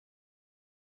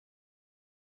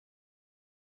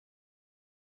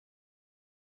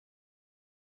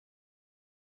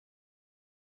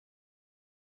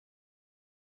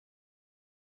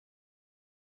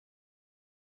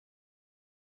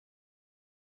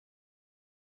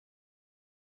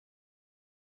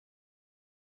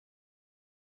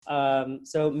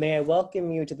So may I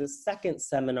welcome you to the second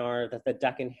seminar that the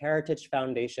Deccan Heritage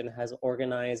Foundation has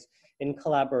organized in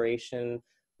collaboration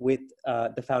with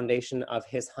the foundation of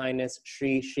His Highness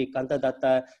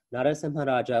Srikantadatta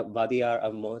Narasimharaja Wadiyar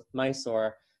of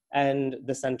Mysore and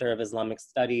the Center of Islamic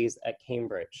Studies at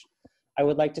Cambridge. I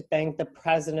would like to thank the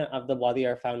president of the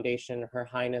Wadiyar Foundation, Her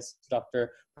Highness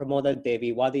Dr. Pramoda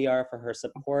Devi Wadiyar, for her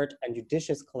support and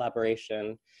judicious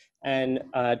collaboration, and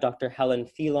Dr. Helen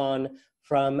Phelan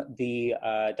from the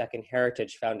Deccan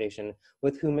Heritage Foundation,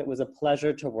 with whom it was a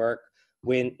pleasure to work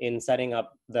in setting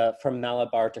up the From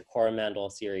Malabar to Coromandel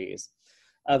series.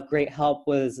 Of great help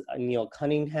was Neil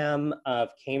Cunningham of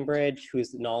Cambridge,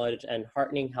 whose knowledge and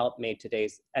heartening help made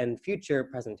today's and future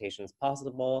presentations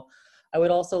possible. I would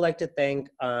also like to thank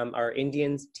our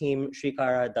Indian team,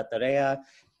 Srikara Dattaraya,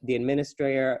 the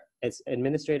administrator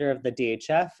of the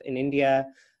DHF in India,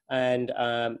 and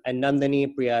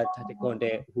Nandini Priya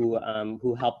Tatikonde,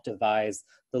 who helped devise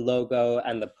the logo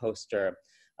and the poster,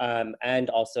 and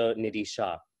also Nidhi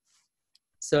Shah.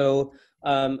 So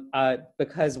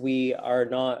because we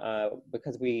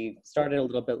started a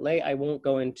little bit late, I won't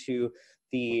go into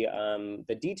the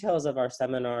details of our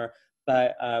seminar,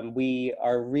 but we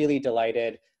are really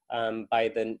delighted by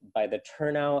the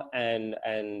turnout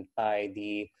and by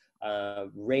the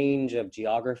range of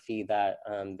geography that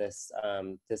this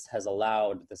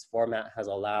format has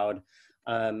allowed.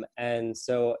 And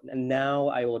so now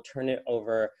I will turn it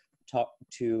over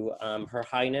to Her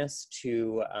Highness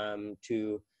to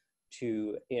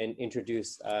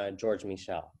introduce George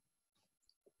Michell.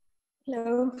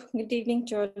 Hello, good evening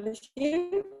to all of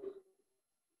you.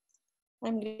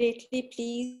 I'm greatly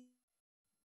pleased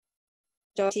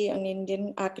to talk on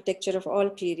Indian architecture of all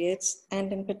periods,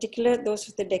 and in particular those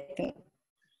of the Deccan.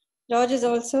 George is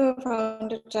also a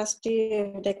founder trustee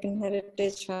of Deccan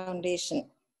Heritage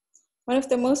Foundation. One of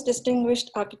the most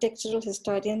distinguished architectural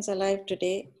historians alive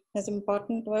today, his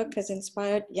important work has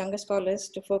inspired younger scholars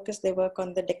to focus their work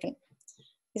on the Deccan.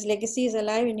 His legacy is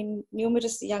alive in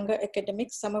numerous younger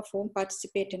academics, some of whom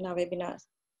participate in our webinars.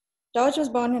 George was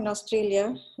born in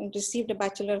Australia and received a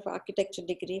Bachelor of Architecture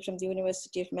degree from the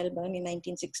University of Melbourne in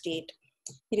 1968.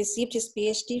 He received his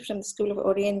PhD from the School of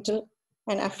Oriental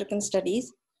and African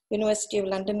Studies, University of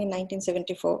London in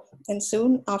 1974, and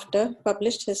soon after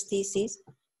published his thesis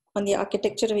on the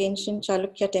architecture of ancient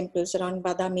Chalukya temples around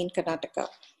Badami in Karnataka.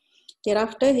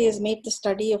 Thereafter, he has made the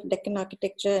study of Deccan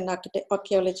architecture and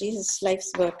archaeology his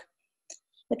life's work.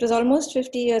 It was almost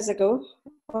 50 years ago,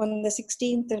 on the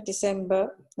 16th of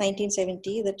December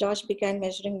 1970, that George began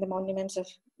measuring the monuments of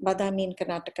Badami in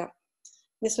Karnataka.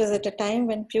 This was at a time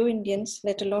when few Indians,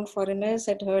 let alone foreigners,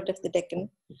 had heard of the Deccan,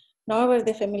 nor were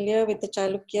they familiar with the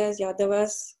Chalukyas,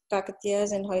 Yadavas,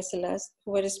 Kakatiyas, and Hoysalas,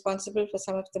 who were responsible for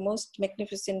some of the most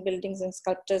magnificent buildings and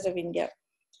sculptures of India.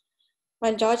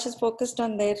 While George has focused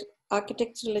on their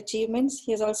architectural achievements,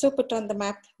 he has also put on the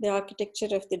map the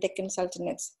architecture of the Deccan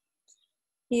Sultanates.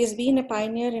 He has been a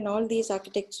pioneer in all these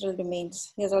architectural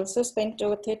domains. He has also spent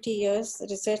over 30 years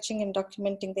researching and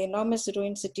documenting the enormous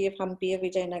ruined city of Hampi of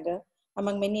Vijayanagar,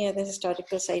 among many other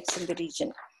historical sites in the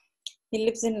region. He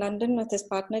lives in London with his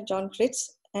partner John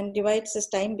Fritz and divides his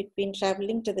time between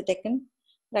traveling to the Deccan,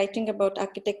 writing about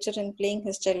architecture, and playing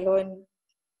his cello and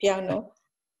piano,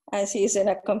 as he is an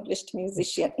accomplished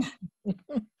musician.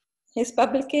 His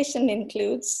publication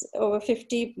includes over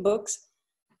 50 books,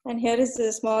 and here is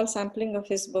a small sampling of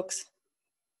his books.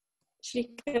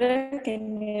 Srikara,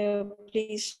 can you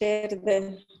please share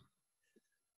the...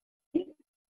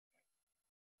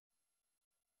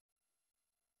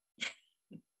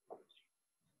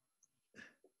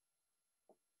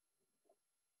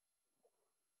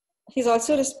 He's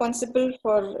also responsible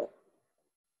for...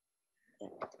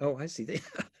 Oh, I see.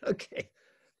 Okay.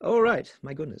 All right.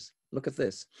 My goodness. Look at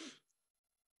this.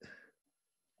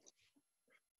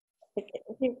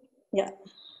 Yeah.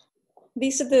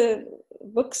 These are the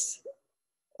books,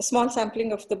 a small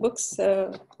sampling of the books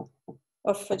of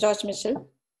George Michell.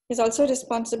 He's also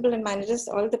responsible and manages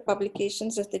all the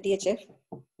publications of the DHF,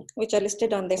 which are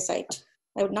listed on their site.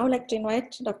 I would now like to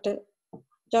invite Dr.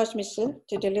 George Michell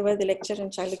to deliver the lecture on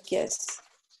Chalukyas.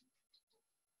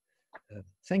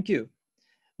 Thank you.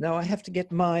 Now I have to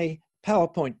get my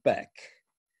PowerPoint back.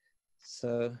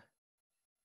 So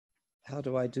how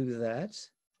do I do that?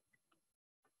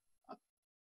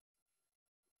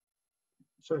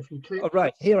 So if you click... Oh,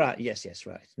 right, here are, yes,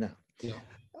 right, now. Yeah.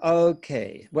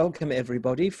 Okay, welcome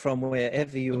everybody from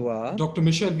wherever you are. Dr.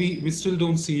 Michelle, we still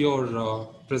don't see your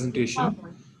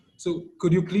presentation. So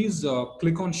could you please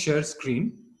click on share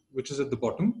screen, which is at the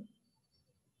bottom.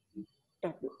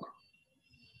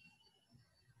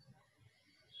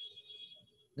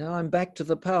 Now I'm back to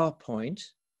the PowerPoint.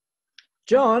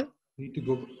 John? Need to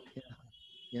go.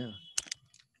 Yeah.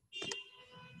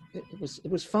 It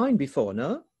was fine before,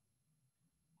 no?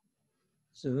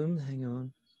 Zoom, hang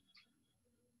on.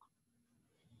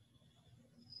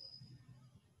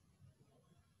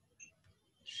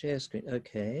 Share screen,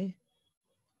 okay.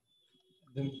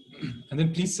 And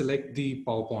then please select the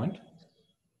PowerPoint.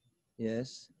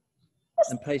 Yes.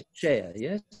 And press share,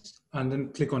 yes? And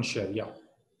then click on share, yeah.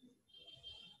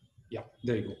 Yeah,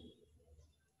 there you go.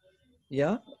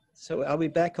 Yeah, so are we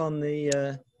back on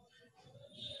the...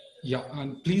 Yeah,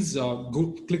 and please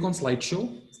go click on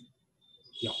slideshow.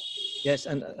 Yeah. Yes,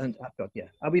 and I've got, yeah.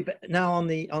 Are we now on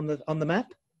the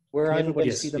map? We're Can on everybody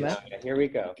Yes, see the yes. map? Okay, here we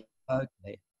go.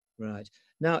 Okay, right.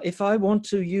 Now, if I want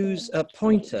to use a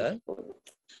pointer,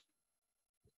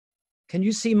 can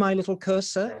you see my little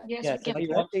cursor? Yes, if you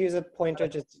want to use a pointer,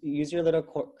 just use your little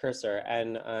cursor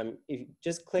and if you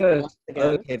just click Cursor. once again.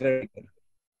 Okay, very good.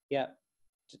 Yeah,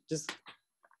 just.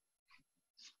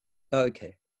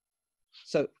 Okay.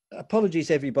 So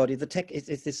apologies, everybody.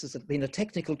 This has been a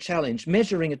technical challenge.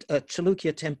 Measuring a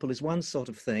Chalukya temple is one sort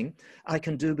of thing I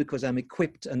can do because I'm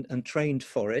equipped and trained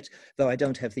for it, though I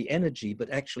don't have the energy, but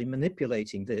actually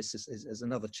manipulating this is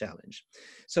another challenge.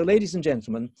 So ladies and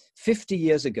gentlemen, 50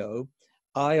 years ago,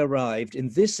 I arrived in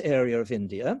this area of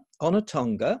India on a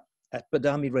tonga at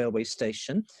Badami railway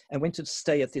station and went to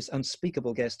stay at this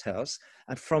unspeakable guest house,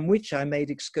 and from which I made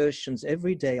excursions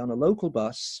every day on a local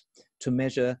bus to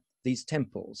measure these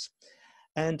temples.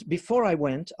 And before I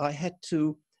went, I had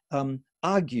to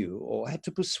argue, or had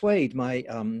to persuade my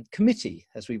committee,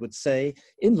 as we would say,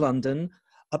 in London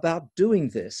about doing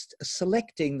this,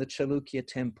 selecting the Chalukya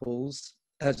temples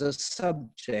as a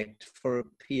subject for a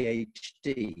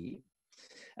PhD.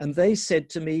 And they said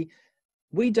to me,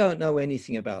 "We don't know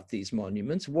anything about these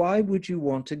monuments. Why would you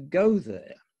want to go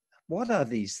there? What are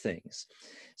these things?"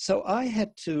 So I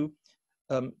had to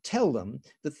tell them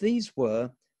that these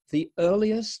were the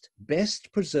earliest,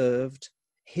 best preserved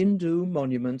Hindu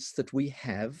monuments that we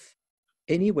have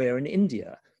anywhere in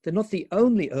India. They're not the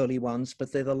only early ones,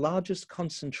 but they're the largest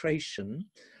concentration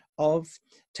of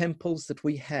temples that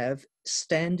we have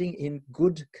standing in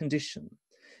good condition.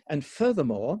 And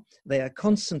furthermore, they are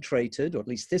concentrated, or at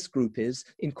least this group is,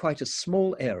 in quite a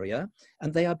small area,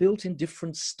 and they are built in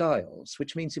different styles,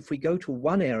 which means if we go to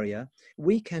one area,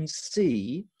 we can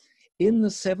see in the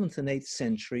 7th and 8th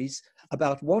centuries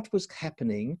about what was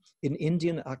happening in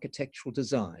Indian architectural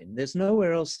design. There's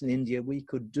nowhere else in India we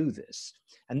could do this.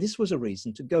 And this was a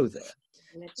reason to go there.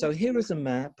 So here is a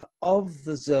map of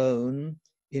the zone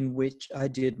in which I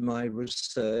did my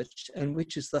research and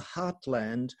which is the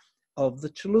heartland of the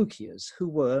Chalukyas, who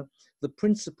were the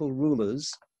principal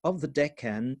rulers of the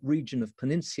Deccan region of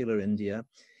peninsular India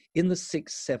in the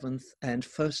 6th, 7th, and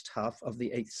first half of the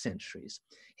 8th centuries.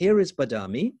 Here is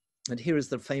Badami, and here is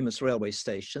the famous railway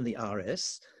station, the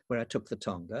RS, where I took the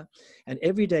tonga. And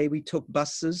every day we took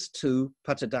buses to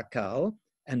Patadakal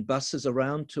and buses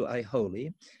around to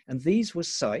Aiholi. And these were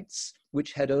sites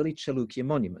which had early Chalukya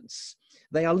monuments.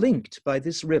 They are linked by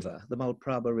this river, the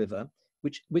Malabar River,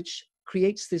 which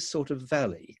creates this sort of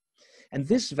valley. And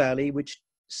this valley, which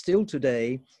still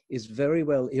today is very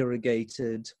well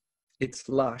irrigated, it's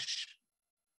lush,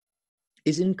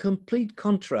 is in complete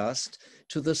contrast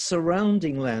to the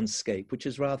surrounding landscape, which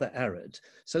is rather arid.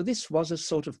 So this was a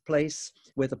sort of place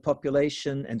where the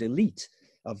population and elite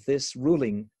of this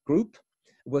ruling group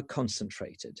were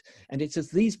concentrated. And it's at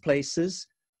these places,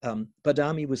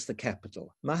 Badami was the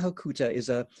capital. Mahakuta is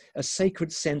a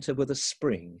sacred center with a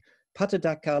spring.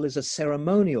 Patadakal is a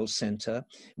ceremonial center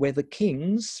where the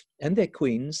kings and their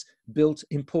queens built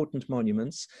important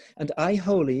monuments. And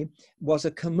Aiholi was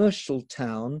a commercial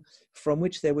town from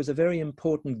which there was a very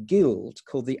important guild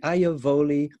called the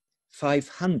Ayavoli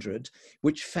 500,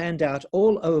 which fanned out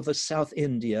all over South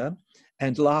India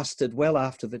and lasted well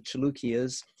after the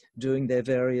Chalukyas, doing their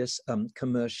various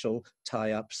commercial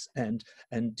tie-ups and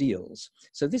deals.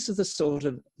 So this is the sort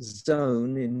of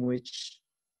zone in which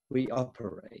we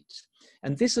operate.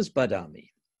 And this is Badami.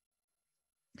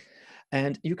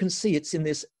 And you can see it's in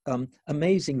this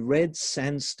amazing red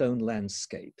sandstone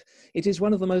landscape. It is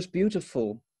one of the most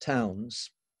beautiful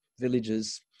towns,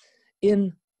 villages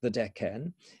in the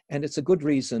Deccan, and it's a good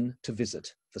reason to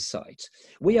visit the site.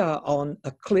 We are on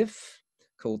a cliff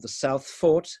called the South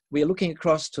Fort. We are looking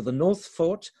across to the North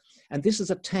Fort, and this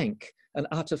is a tank, an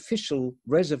artificial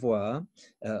reservoir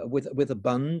with a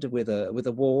bund, with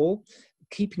a wall,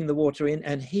 keeping the water in.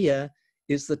 And here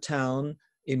is the town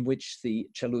in which the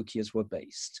Chalukyas were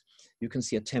based. You can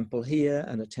see a temple here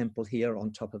and a temple here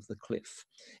on top of the cliff.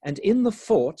 And in the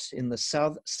fort, in the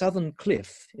southern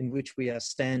cliff in which we are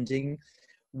standing,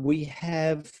 we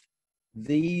have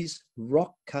these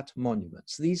rock-cut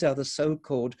monuments. These are the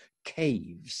so-called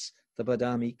caves, the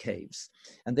Badami caves.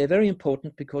 And they're very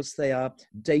important because they are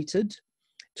dated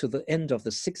to the end of the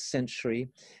 6th century,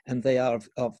 and they are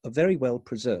very well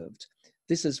preserved.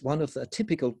 This is one of the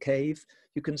typical cave.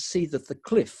 You can see that the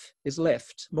cliff is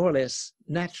left more or less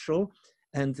natural,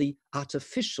 and the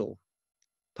artificial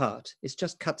part is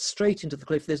just cut straight into the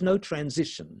cliff. There's no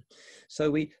transition.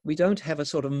 So we don't have a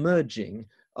sort of merging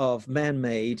of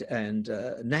man-made and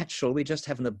natural. We just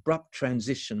have an abrupt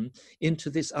transition into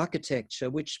this architecture,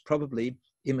 which probably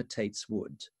imitates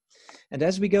wood. And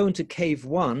as we go into cave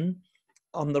 1,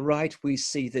 on the right, we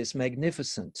see this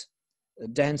magnificent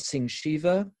dancing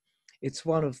Shiva. It's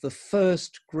one of the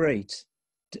first great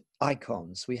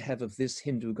icons we have of this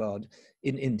Hindu god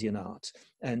in Indian art,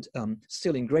 and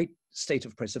still in great state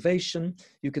of preservation.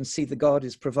 You can see the god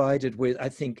is provided with, I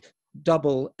think,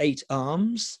 double 8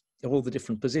 arms, all the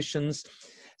different positions.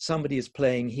 Somebody is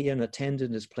playing here, an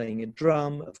attendant is playing a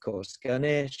drum. Of course,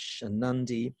 Ganesh and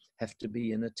Nandi have to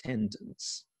be in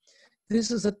attendance.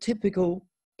 This is a typical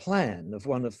plan of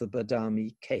one of the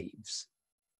Badami caves.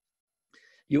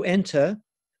 You enter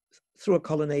through a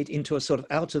colonnade into a sort of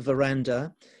outer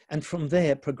veranda, and from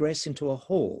there progress into a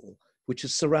hall, which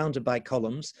is surrounded by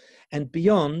columns, and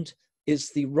beyond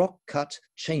is the rock-cut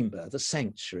chamber, the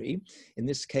sanctuary. In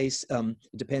this case, it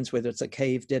depends whether it's a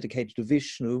cave dedicated to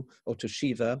Vishnu or to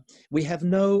Shiva. We have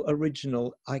no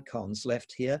original icons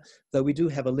left here, though we do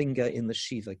have a linga in the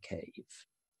Shiva cave.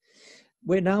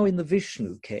 We're now in the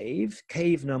Vishnu cave,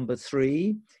 cave number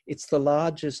 3. It's the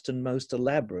largest and most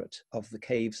elaborate of the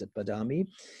caves at Badami.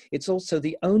 It's also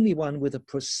the only one with a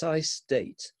precise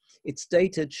date. It's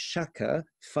dated Shaka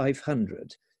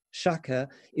 500. Shaka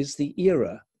is the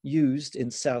era used in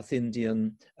South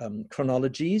Indian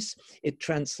chronologies. It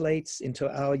translates into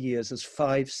our years as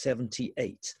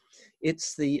 578.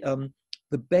 It's the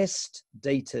best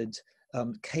dated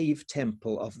cave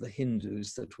temple of the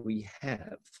Hindus that we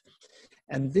have.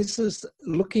 And this is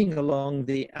looking along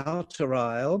the outer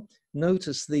aisle.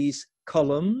 Notice these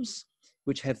columns,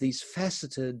 which have these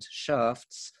faceted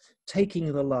shafts,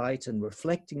 taking the light and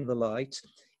reflecting the light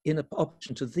in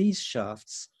opposition to these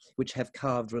shafts, which have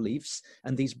carved reliefs,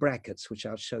 and these brackets, which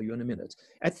I'll show you in a minute.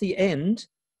 At the end,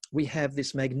 we have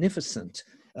this magnificent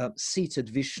seated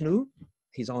Vishnu.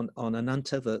 He's on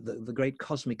Ananta, the great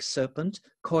cosmic serpent.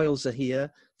 Coils are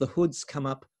here. The hoods come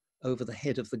up over the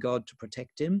head of the god to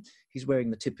protect him. He's wearing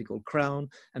the typical crown,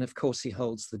 and of course he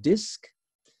holds the disc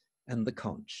and the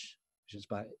conch, which is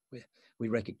by we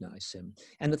recognize him.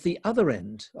 And at the other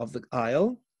end of the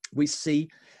aisle, we see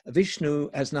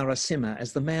Vishnu as Narasimha,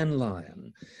 as the man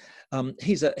lion.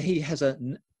 He has a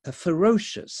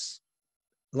ferocious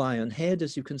lion head,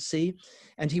 as you can see,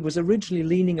 and he was originally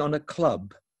leaning on a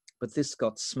club, but this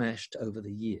got smashed over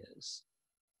the years.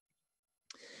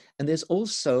 And there's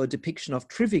also a depiction of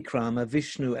Trivikrama,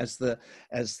 Vishnu as the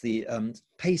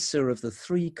pacer of the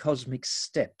 3 cosmic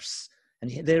steps.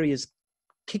 And there he is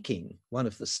kicking one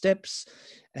of the steps.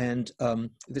 And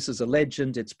this is a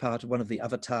legend. It's part of one of the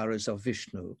avatars of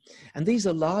Vishnu. And these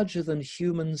are larger than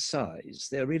human size.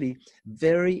 They're really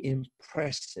very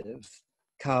impressive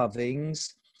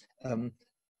carvings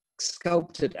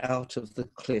sculpted out of the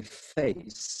cliff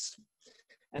face.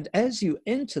 And as you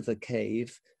enter the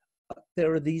cave,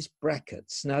 there are these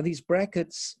brackets. Now, these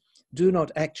brackets do not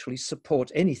actually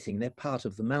support anything. They're part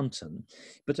of the mountain.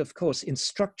 But of course, in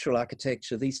structural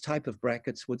architecture, these type of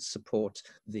brackets would support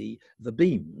the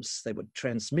beams. They would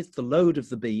transmit the load of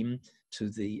the beam to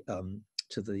the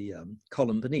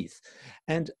column beneath.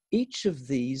 And each of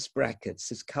these brackets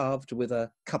is carved with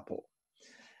a couple.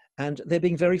 And they're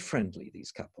being very friendly,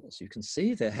 these couples. You can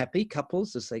see they're happy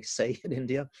couples, as they say in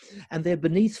India, and they're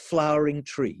beneath flowering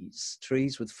trees,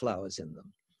 trees with flowers in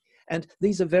them. And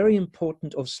these are very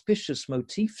important auspicious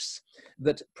motifs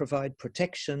that provide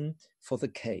protection for the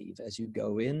cave as you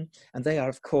go in. And they are,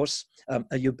 of course,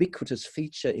 a ubiquitous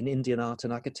feature in Indian art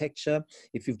and architecture.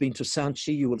 If you've been to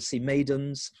Sanchi, you will see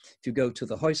maidens. If you go to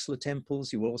the Hoysala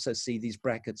temples, you will also see these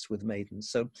brackets with maidens.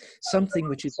 So something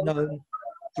which is known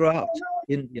throughout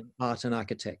Indian art and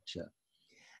architecture.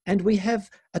 And we have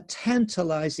a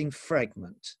tantalizing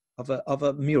fragment of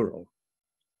a mural.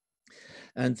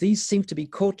 And these seem to be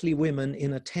courtly women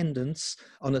in attendance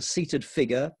on a seated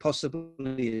figure,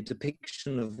 possibly a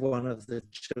depiction of one of the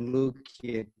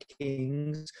Chalukya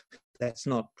kings. That's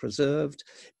not preserved,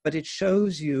 but it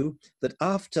shows you that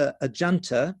after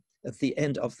Ajanta, at the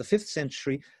end of the 5th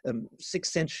century, 6th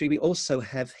century. We also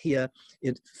have here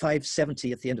in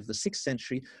 570 at the end of the 6th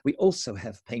century, we also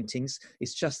have paintings.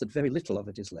 It's just that very little of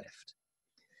it is left.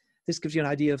 This gives you an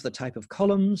idea of the type of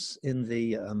columns in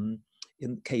the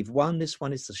in cave 1. This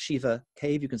one is the Shiva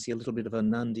cave. You can see a little bit of a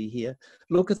Nandi here.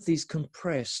 Look at these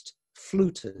compressed,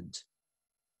 fluted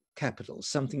capitals,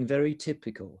 something very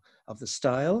typical of the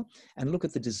style, and look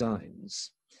at the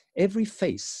designs. Every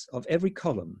face of every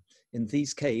column in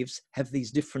these caves have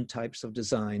these different types of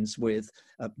designs with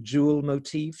jewel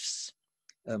motifs,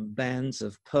 bands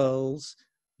of pearls,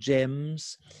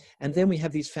 gems, and then we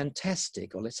have these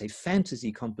fantastic, or let's say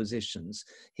fantasy compositions.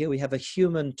 Here we have a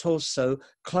human torso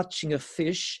clutching a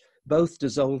fish, both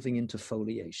dissolving into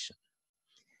foliation.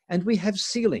 And we have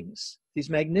ceilings. These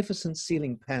magnificent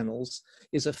ceiling panels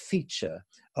is a feature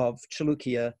of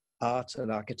Chalukya art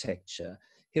and architecture.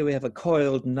 Here we have a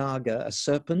coiled naga, a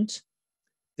serpent.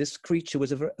 This creature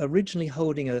was originally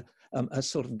holding a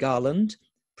sort of garland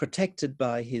protected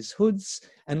by his hoods,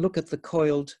 and look at the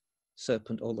coiled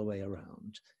serpent all the way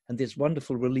around. And this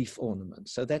wonderful relief ornament.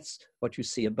 So that's what you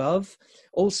see above.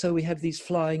 Also, we have these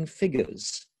flying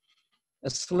figures, a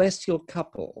celestial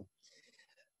couple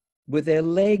with their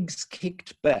legs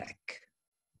kicked back.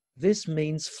 This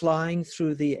means flying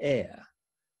through the air.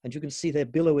 And you can see their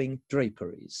billowing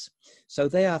draperies. So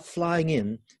they are flying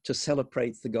in to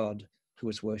celebrate the god who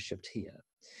was worshipped here.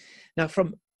 Now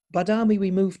from Badami,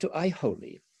 we move to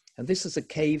Aiholi. And this is a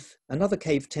cave, another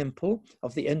cave temple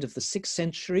of the end of the 6th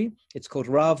century. It's called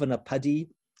Ravana Padi,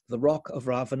 the rock of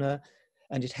Ravana.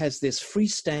 And it has this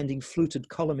freestanding fluted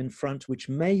column in front, which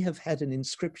may have had an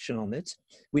inscription on it.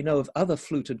 We know of other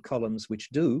fluted columns which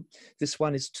do. This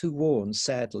one is too worn,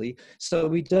 sadly. So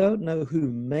we don't know who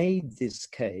made this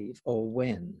cave or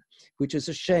when, which is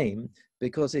a shame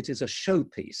because it is a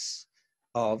showpiece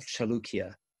of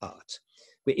Chalukya art.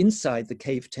 We're inside the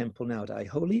cave temple now at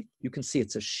Aiholi. You can see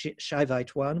it's a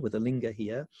Shaivite one with a linga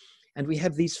here. And we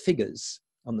have these figures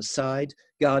on the side,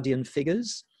 guardian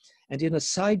figures. And in a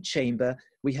side chamber,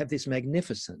 we have this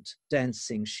magnificent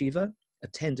dancing Shiva,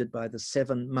 attended by the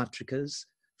 7 matrikas,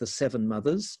 the 7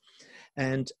 mothers.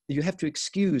 And you have to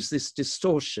excuse this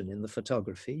distortion in the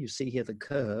photography. You see here the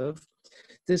curve.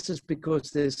 This is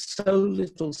because there's so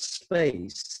little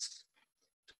space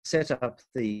to set up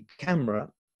the camera,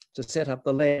 to set up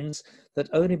the lens, that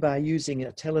only by using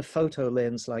a telephoto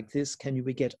lens like this can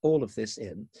we get all of this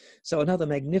in. So another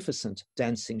magnificent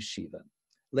dancing Shiva,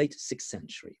 late 6th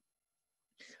century.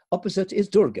 Opposite is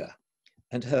Durga,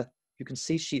 and you can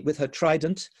see she, with her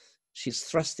trident, she's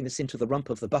thrusting this into the rump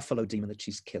of the buffalo demon that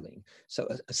she's killing. So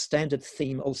a standard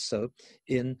theme also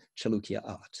in Chalukya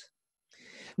art.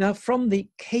 Now from the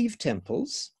cave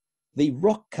temples, the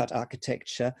rock-cut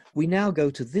architecture, we now go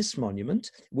to this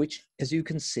monument, which, as you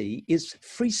can see, is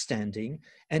freestanding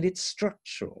and it's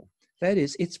structural. That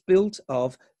is, it's built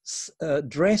of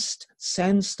dressed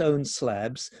sandstone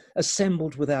slabs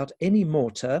assembled without any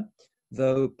mortar,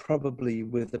 though probably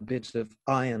with a bit of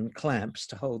iron clamps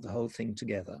to hold the whole thing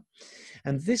together.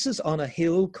 And this is on a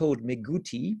hill called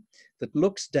Meguti that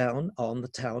looks down on the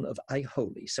town of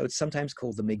Aiholi. So it's sometimes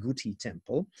called the Meguti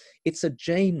Temple. It's a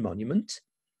Jain monument.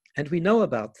 And we know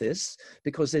about this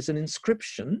because there's an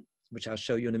inscription, which I'll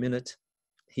show you in a minute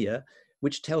here,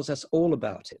 which tells us all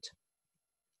about it.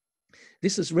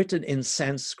 This is written in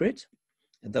Sanskrit,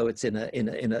 though it's in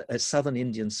a southern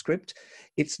Indian script.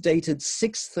 It's dated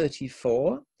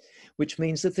 634, which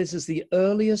means that this is the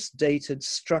earliest dated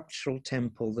structural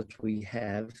temple that we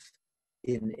have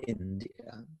in India.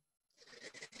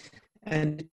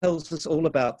 And it tells us all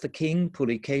about the king,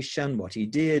 Pulikeshan, what he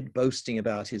did, boasting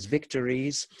about his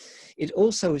victories. It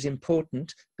also is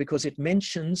important because it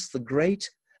mentions the great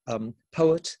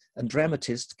poet and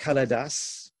dramatist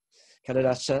Kalidasa,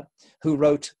 who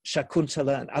wrote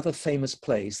Shakuntala and other famous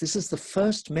plays. This is the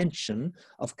first mention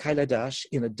of Kalidasa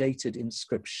in a dated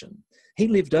inscription. He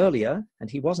lived earlier,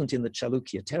 and he wasn't in the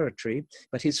Chalukya territory,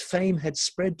 but his fame had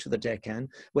spread to the Deccan,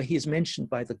 where he is mentioned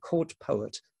by the court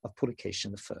poet of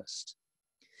Pulikeshan I.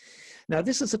 Now,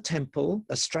 this is a temple,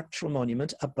 a structural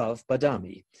monument above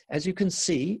Badami. As you can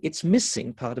see, it's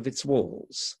missing part of its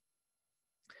walls.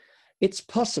 It's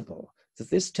possible that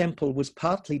this temple was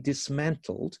partly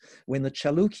dismantled when the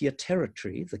Chalukya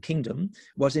territory, the kingdom,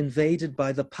 was invaded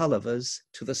by the Pallavas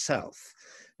to the south.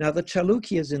 Now, the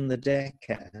Chalukyas in the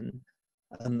Deccan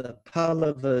and the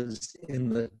Pallavas in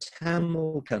the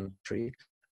Tamil country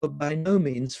were by no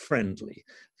means friendly.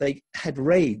 They had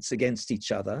raids against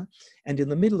each other, and in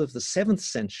the middle of the 7th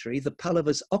century, the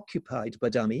Pallavas occupied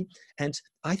Badami, and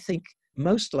I think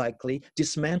most likely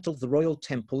dismantled the royal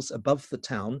temples above the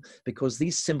town because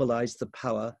these symbolized the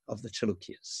power of the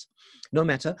Chalukyas. No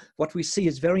matter, what we see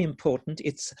is very important.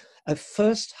 It's a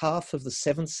first half of the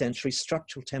 7th century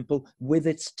structural temple with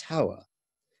its tower.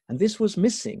 And this was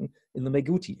missing in the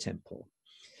Meguti temple.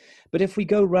 But if we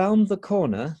go round the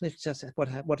corner, let's just,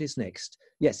 what is next?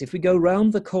 Yes, if we go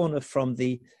round the corner from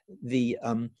the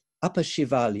upper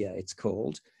Shivalya, it's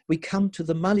called, we come to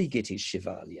the Maligiti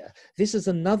Shivalya. This is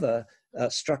another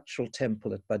structural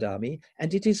temple at Badami,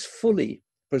 and it is fully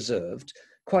preserved,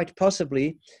 quite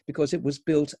possibly because it was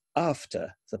built after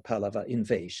the Pallava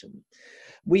invasion.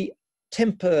 We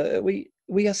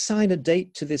assign a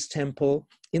date to this temple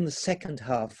in the second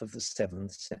half of the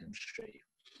 7th century.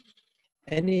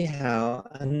 Anyhow,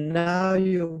 and now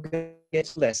you'll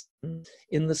get a lesson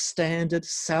in the standard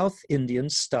South Indian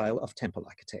style of temple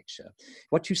architecture.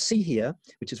 What you see here,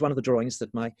 which is one of the drawings that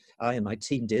I and my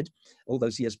team did all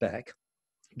those years back,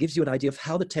 gives you an idea of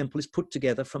how the temple is put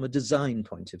together from a design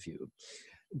point of view.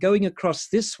 Going across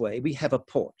this way, we have a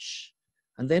porch,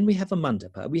 and then we have a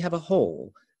mandapa, we have a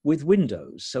hall with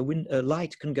windows, so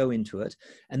light can go into it,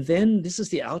 and then this is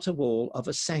the outer wall of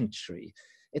a sanctuary.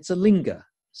 It's a linga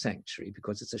sanctuary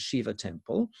because it's a Shiva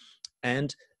temple.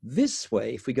 And this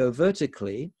way, if we go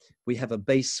vertically, we have a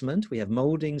basement, we have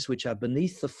moldings which are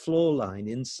beneath the floor line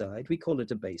inside, we call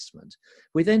it a basement.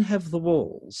 We then have the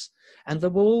walls, and the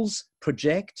walls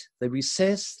project, they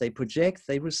recess, they project,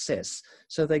 they recess.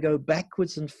 So they go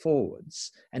backwards and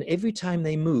forwards, and every time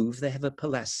they move, they have a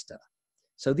pilaster.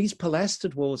 So these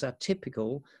pilastered walls are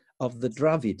typical of the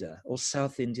Dravida or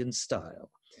South Indian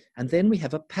style. And then we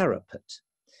have a parapet.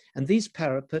 And these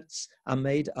parapets are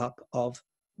made up of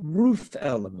roof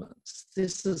elements.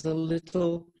 This is a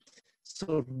little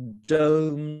sort of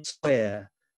dome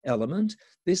square element.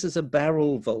 This is a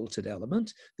barrel vaulted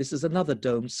element. This is another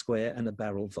dome square and a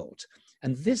barrel vault.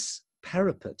 And this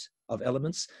parapet of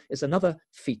elements is another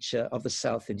feature of the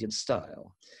South Indian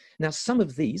style. Now, some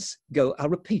of these are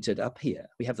repeated up here.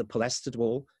 We have the pilastered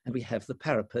wall and we have the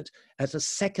parapet at a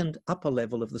second upper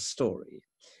level of the story.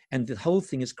 And the whole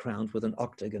thing is crowned with an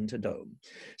octagon to dome.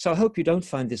 So I hope you don't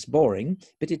find this boring,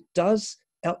 but it does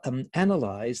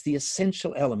analyze the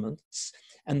essential elements,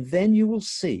 and then you will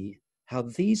see how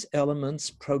these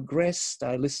elements progress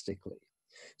stylistically.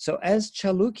 So as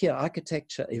Chalukya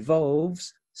architecture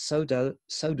evolves, so do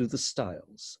the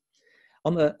styles.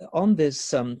 On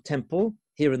this temple,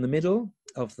 here in the middle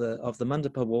of the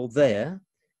mandapa wall there,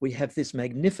 we have this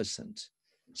magnificent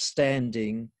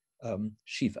standing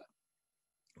Shiva.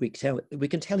 We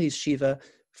can tell he's Shiva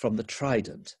from the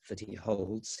trident that he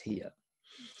holds here.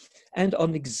 And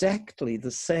on exactly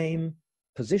the same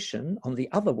position on the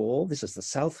other wall, this is the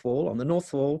south wall, on the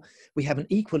north wall, we have an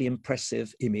equally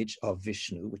impressive image of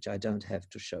Vishnu, which I don't have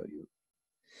to show you.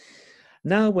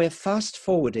 Now we're fast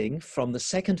forwarding from the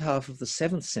second half of the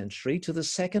 7th century to the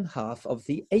second half of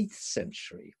the 8th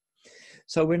century.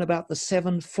 So we're in about the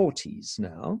 740s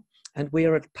now. And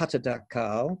we're at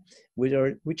Patadakal,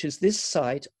 which is this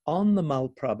site on the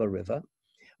Malprabha River,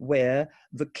 where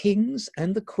the kings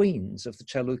and the queens of the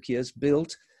Chalukyas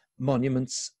built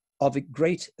monuments of a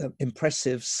great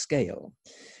impressive scale.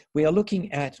 We are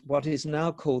looking at what is now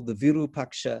called the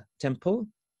Virupaksha temple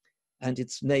and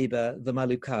its neighbor, the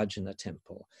Mallikarjuna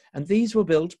temple. And these were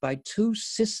built by two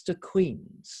sister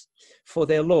queens for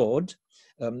their lord,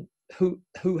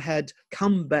 who had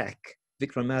come back,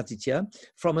 Vikramaditya,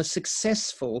 from a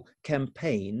successful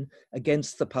campaign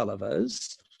against the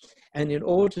Pallavas. And in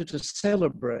order to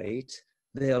celebrate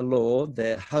their lord,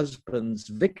 their husband's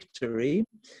victory,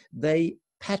 they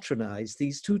patronized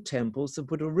these two temples that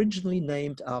were originally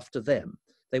named after them.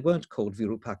 They weren't called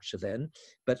Virupaksha then,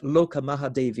 but Loka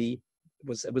Mahadevi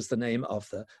was the name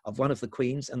of one of the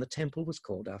queens, and the temple was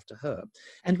called after her.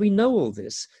 And we know all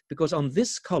this because on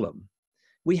this column,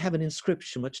 we have an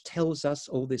inscription which tells us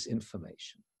all this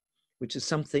information, which is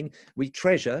something we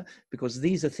treasure because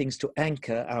these are things to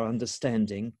anchor our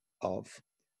understanding of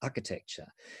architecture.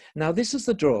 Now, this is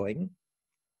the drawing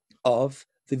of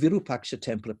the Virupaksha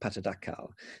temple at Patadakal.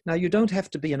 Now, you don't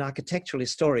have to be an architectural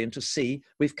historian to see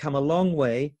we've come a long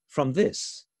way from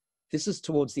this. This is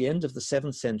towards the end of the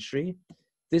 7th century.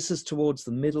 This is towards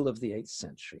the middle of the 8th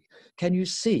century. Can you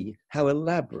see how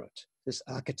elaborate this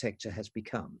architecture has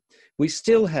become? We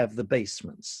still have the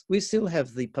basements. We still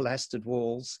have the pilastered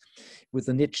walls with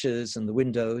the niches and the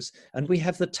windows. And we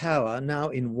have the tower now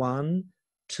in 1,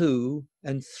 2,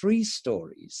 and 3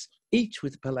 stories, each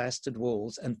with pilastered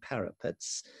walls and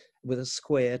parapets with a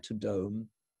square to dome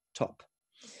top.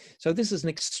 So this is an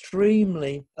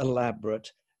extremely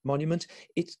elaborate monument.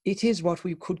 It is what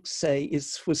we could say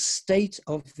was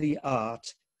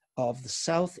state-of-the-art of the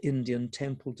South Indian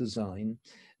temple design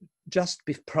just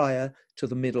prior to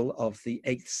the middle of the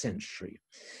 8th century.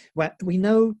 We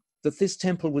know that this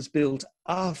temple was built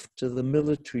after the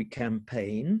military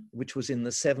campaign, which was in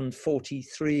the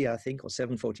 743, I think, or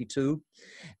 742,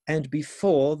 and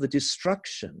before the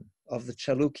destruction of the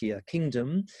Chalukya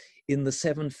kingdom in the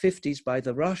 750s by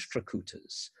the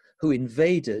Rashtrakutas, who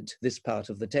invaded this part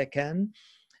of the Deccan.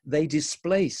 They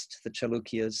displaced the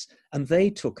Chalukyas and they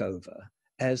took over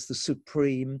as the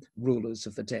supreme rulers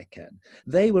of the Deccan.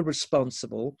 They were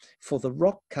responsible for the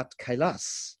rock-cut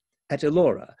Kailas at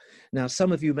Ellora. Now,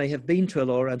 some of you may have been to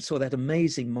Ellora and saw that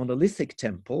amazing monolithic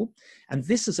temple, and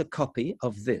this is a copy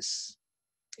of this.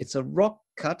 It's a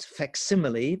rock-cut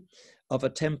facsimile of a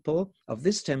temple, of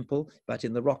this temple, but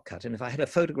in the rock cut. And if I had a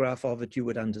photograph of it, you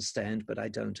would understand, but I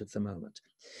don't at the moment.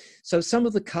 So some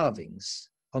of the carvings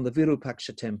on the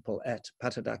Virupaksha temple at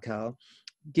Patadakal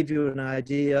give you an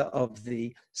idea of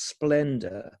the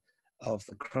splendor of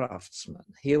the craftsman.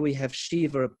 Here we have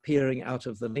Shiva appearing out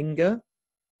of the linga,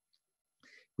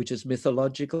 which is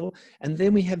mythological. And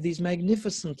then we have these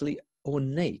magnificently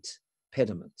ornate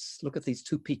pediments. Look at these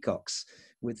two peacocks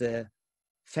with their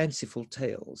fanciful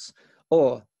tails,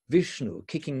 or Vishnu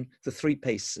kicking the 3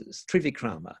 paces,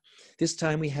 Trivikrama. This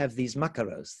time we have these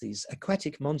makaras, these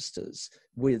aquatic monsters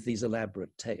with these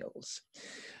elaborate tails.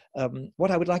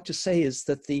 What I would like to say is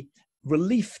that the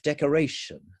relief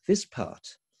decoration, this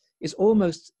part, is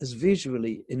almost as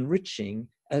visually enriching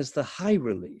as the high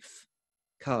relief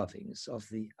carvings of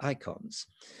the icons.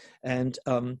 And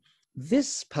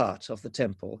this part of the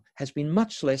temple has been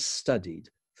much less studied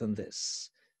than this.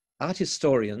 Art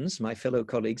historians, my fellow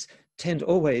colleagues, tend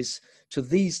always to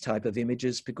these type of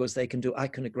images because they can do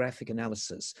iconographic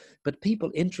analysis. But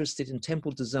people interested in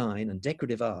temple design and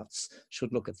decorative arts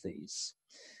should look at these.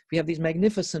 We have these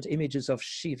magnificent images of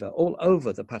Shiva all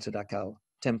over the Patadakal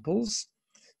temples,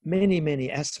 many,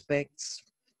 many aspects.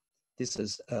 This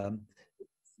is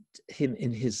him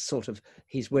in his sort of,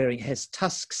 has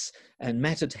tusks and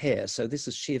matted hair. So this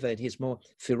is Shiva in his more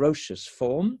ferocious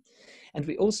form. And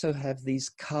we also have these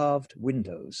carved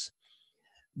windows.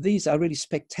 These are really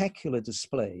spectacular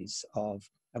displays of,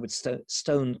 I would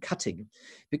stone cutting,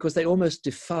 because they almost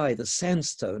defy the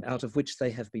sandstone out of which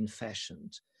they have been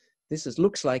fashioned. This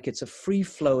looks like it's a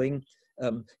free-flowing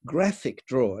graphic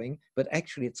drawing, but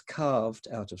actually it's carved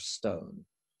out of stone.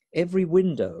 Every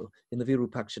window in the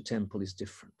Virupaksha temple is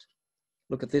different.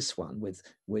 Look at this one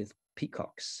with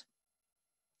peacocks.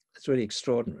 It's really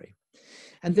extraordinary.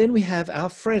 And then we have our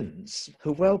friends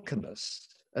who welcome us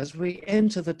as we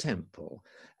enter the temple,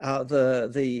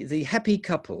 the happy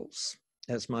couples,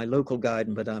 as my local guide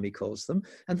in Badami calls them,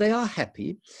 and they are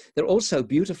happy. They're also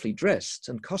beautifully dressed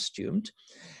and costumed.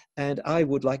 And I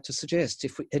would like to suggest,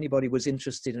 if anybody was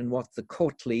interested in what the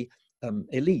courtly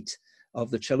elite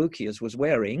of the Chalukyas was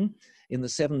wearing in the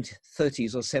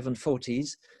 730s or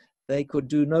 740s, they could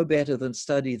do no better than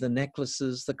study the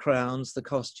necklaces, the crowns, the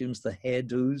costumes, the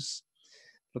hairdos.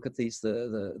 Look at these,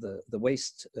 the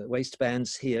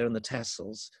waistbands here and the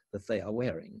tassels that they are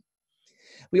wearing.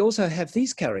 We also have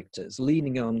these characters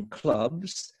leaning on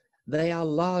clubs. They are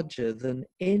larger than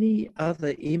any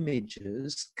other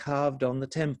images carved on the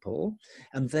temple,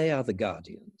 and they are the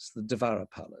guardians, the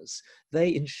Dvarapalas.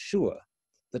 They ensure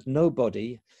that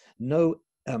nobody, no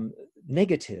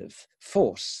negative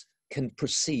force can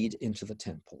proceed into the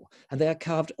temple. And they are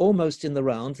carved almost in the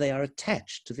round. They are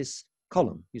attached to this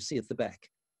column you see at the back.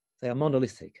 They are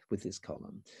monolithic with this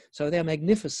column. So they are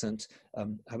magnificent,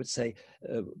 I would say,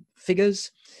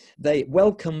 figures. They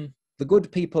welcome the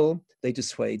good people, they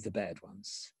dissuade the bad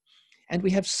ones. And we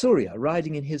have Surya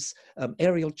riding in his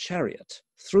aerial chariot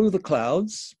through the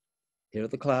clouds. Here are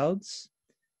the clouds.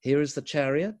 Here is the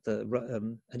chariot,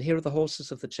 and here are the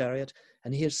horses of the chariot.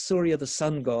 And here's Surya, the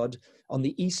sun god, on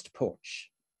the east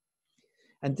porch.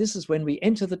 And this is when we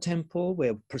enter the temple.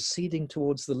 We're proceeding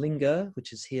towards the linga,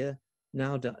 which is here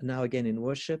now again in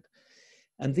worship.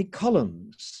 And the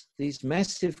columns, these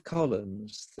massive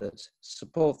columns that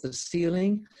support the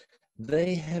ceiling,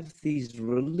 they have these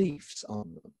reliefs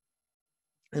on them.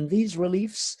 And these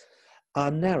reliefs are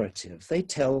narrative. They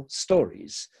tell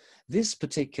stories. This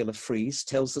particular frieze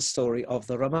tells the story of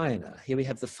the Ramayana. Here we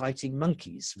have the fighting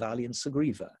monkeys, Vali and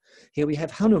Sugriva. Here we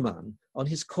have Hanuman on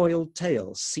his coiled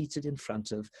tail, seated in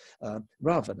front of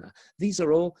Ravana. These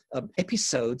are all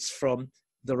episodes from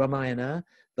the Ramayana,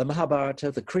 the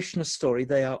Mahabharata, the Krishna story.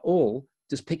 They are all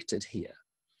depicted here.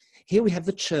 Here we have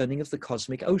the churning of the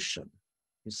cosmic ocean.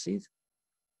 You see?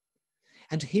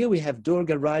 And here we have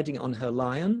Durga riding on her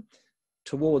lion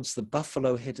towards the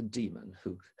buffalo-headed demon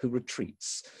who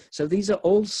retreats. So these are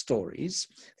all stories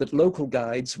that local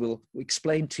guides will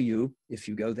explain to you if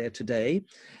you go there today.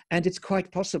 And it's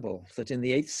quite possible that in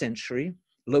the 8th century,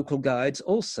 local guides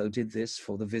also did this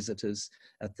for the visitors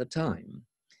at the time.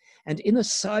 And in a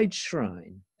side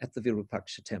shrine at the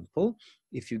Virupaksha temple,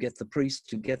 if you get the priest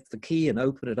to get the key and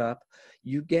open it up,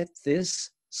 you get this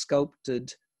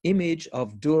sculpted image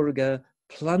of Durga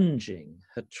plunging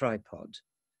her tripod,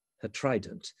 her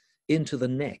trident, into the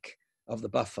neck of the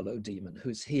buffalo demon,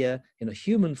 who's here in a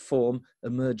human form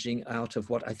emerging out of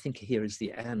what I think here is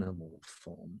the animal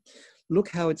form. Look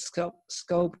how it's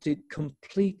sculpted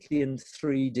completely in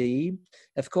 3D.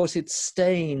 Of course, it's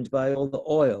stained by all the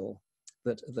oil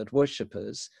that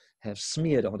worshippers have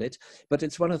smeared on it, but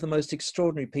it's one of the most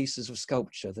extraordinary pieces of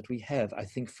sculpture that we have, I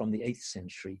think, from the 8th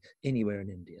century anywhere in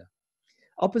India.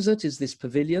 Opposite is this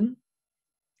pavilion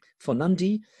for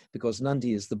Nandi, because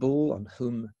Nandi is the bull on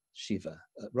whom Shiva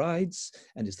rides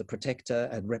and is the protector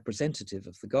and representative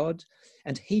of the god,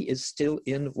 and he is still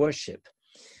in worship.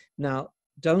 Now,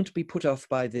 don't be put off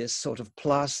by this sort of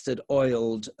plastered,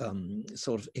 oiled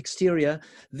sort of exterior.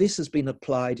 This has been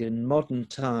applied in modern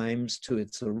times to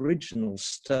its original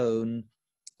stone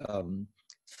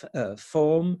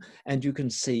form, and you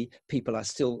can see people are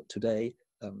still today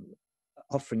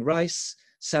offering rice,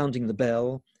 sounding the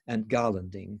bell, and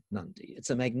garlanding Nandi. It's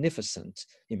a magnificent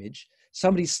image.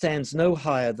 Somebody stands no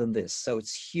higher than this, so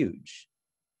it's huge.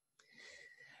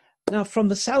 Now, from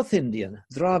the South Indian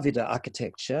Dravida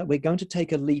architecture, we're going to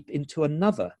take a leap into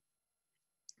another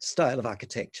style of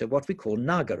architecture, what we call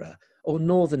Nagara, or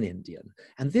Northern Indian.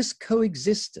 And this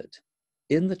coexisted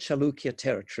in the Chalukya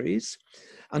territories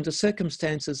under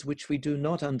circumstances which we do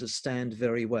not understand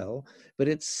very well, but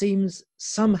it seems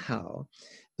somehow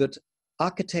that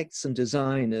architects and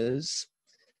designers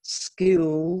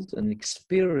skilled and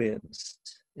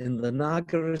experienced in the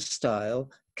Nagara style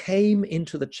came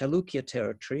into the Chalukya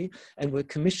territory and were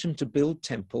commissioned to build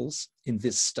temples in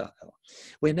this style.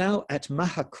 We're now at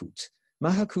Mahakut.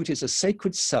 Mahakut is a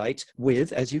sacred site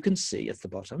with, as you can see at the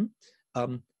bottom,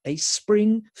 a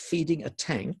spring feeding a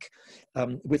tank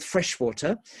with fresh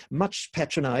water, much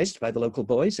patronized by the local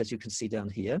boys, as you can see down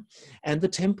here, and the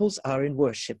temples are in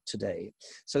worship today.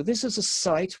 So this is a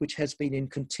site which has been in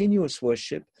continuous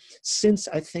worship since,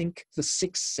 I think, the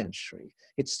 6th century.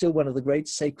 It's still one of the great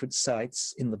sacred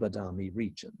sites in the Badami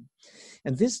region.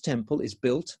 And this temple is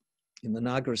built in the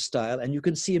Nagara style, and you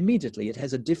can see immediately it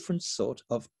has a different sort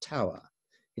of tower.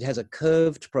 It has a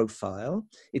curved profile,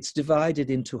 it's divided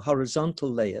into horizontal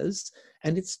layers,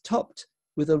 and it's topped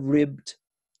with a ribbed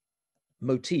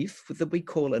motif that we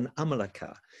call an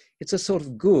amalaka. It's a sort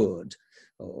of gourd,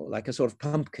 or like a sort of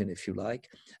pumpkin, if you like.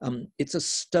 It's a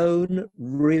stone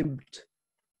ribbed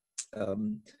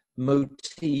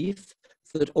motif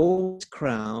that always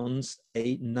crowns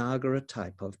a Nagara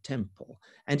type of temple.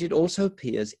 And it also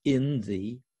appears in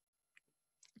the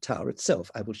tower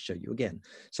itself. I will show you again.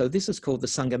 So this is called the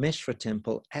Sangameshwara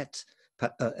temple at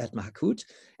Mahakut,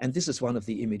 and this is one of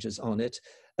the images on it,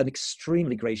 an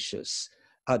extremely gracious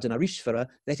Ardhanarishvara,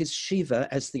 that is Shiva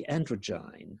as the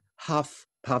androgyne, half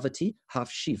Parvati,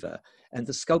 half Shiva, and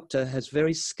the sculptor has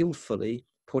very skillfully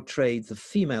portrayed the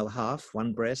female half,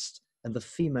 one breast, and the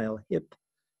female hip,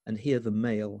 and here the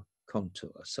male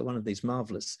contour. So one of these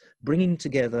marvelous bringing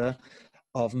together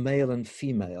of male and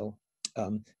female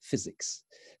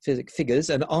figures.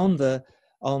 And on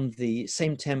the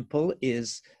same temple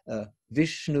is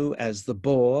Vishnu as the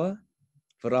boar,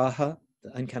 Varaha,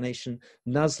 the incarnation,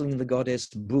 nuzzling the goddess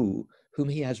Bu, whom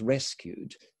he has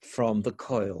rescued from the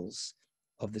coils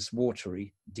of this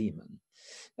watery demon.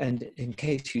 And in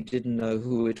case you didn't know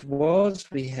who it was,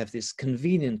 we have this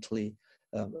conveniently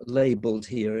labeled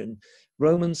here in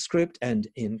Roman script and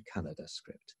in Kannada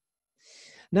script.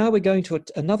 Now we're going to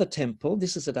another temple.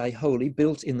 This is at Aiholi,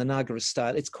 built in the Nagara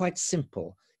style. It's quite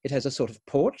simple. It has a sort of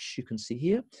porch, you can see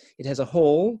here. It has a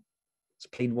hall, it's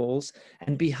plain walls,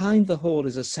 and behind the hall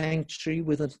is a sanctuary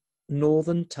with a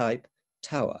northern type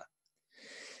tower.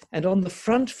 And on the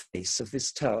front face of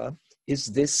this tower is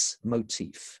this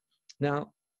motif.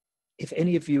 Now, if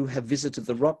any of you have visited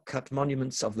the rock-cut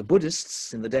monuments of the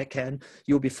Buddhists in the Deccan,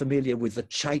 you'll be familiar with the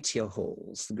Chaitya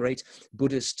halls, the great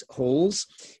Buddhist halls,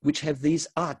 which have these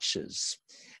arches.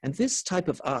 And this type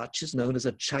of arch is known as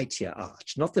a Chaitya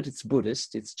arch. Not that it's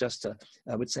Buddhist, it's just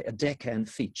I would say, a Deccan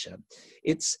feature.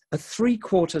 It's a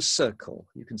 3/4 circle,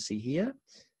 you can see here.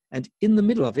 And in the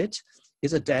middle of it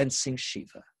is a dancing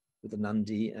Shiva with the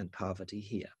Nandi and Parvati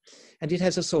here. And it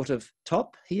has a sort of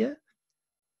top here,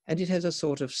 and it has a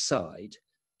sort of side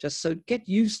Just so get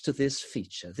used to this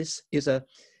feature. This is a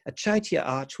Chaitya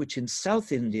arch, which in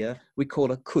South India we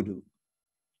call a kudu.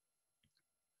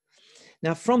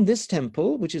 Now, from this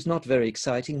temple, which is not very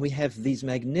exciting, we have these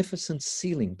magnificent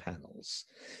ceiling panels.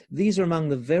 These are among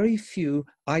the very few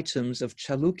items of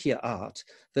Chalukya art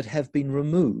that have been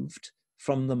removed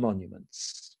from the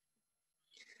monuments.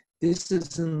 This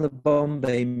is in the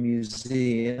Bombay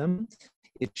Museum.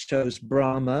 It shows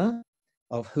Brahma,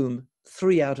 of whom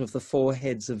 3 out of the 4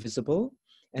 heads are visible,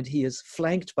 and he is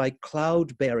flanked by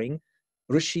cloud-bearing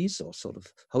rishis, or sort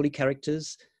of holy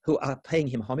characters, who are paying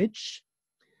him homage,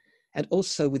 and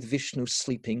also with Vishnu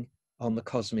sleeping on the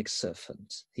cosmic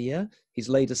serpent. Here, he's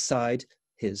laid aside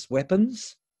his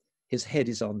weapons, his head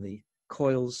is on the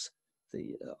coils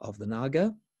of the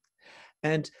Naga,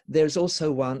 and there's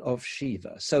also one of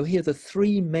Shiva. So here the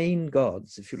 3 main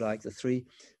gods, if you like, the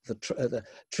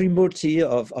Trimurti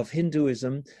of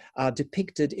Hinduism are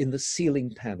depicted in the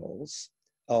ceiling panels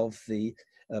of the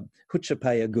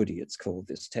Huchapaya Gudi, it's called,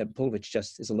 this temple, which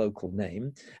just is a local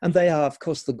name. And they are, of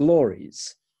course, the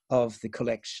glories of the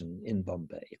collection in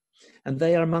Bombay. And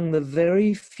they are among the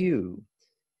very few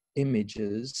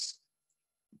images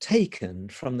taken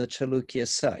from the Chalukya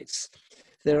sites.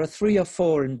 There are 3 or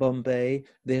 4 in Bombay,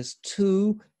 there's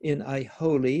 2 in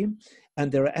Aiholi,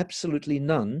 and there are absolutely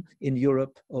none in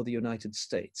Europe or the United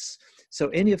States. So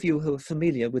any of you who are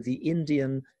familiar with the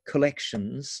Indian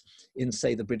collections in,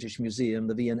 say, the British Museum,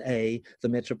 the V&A, the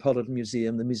Metropolitan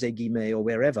Museum, the Musée Guimet, or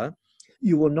wherever,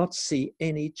 you will not see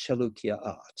any Chalukya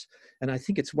art. And I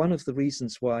think it's one of the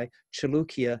reasons why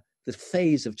Chalukya, the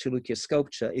phase of Chalukya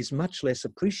sculpture, is much less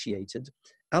appreciated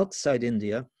outside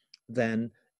India than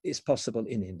is possible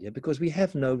in India, because we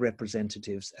have no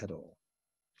representatives at all.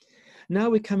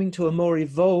 Now we're coming to a more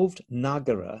evolved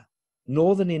Nagara,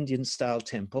 Northern Indian style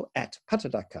temple at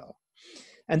Pattadakal.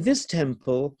 And this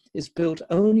temple is built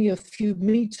only a few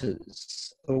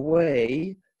meters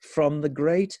away from the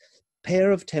great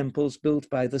pair of temples built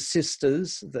by the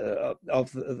sisters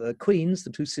of the queens, the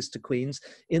 2 sister queens,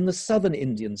 in the southern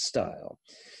Indian style.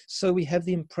 So we have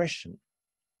the impression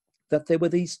that there were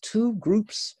these 2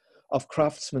 groups of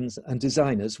craftsmen and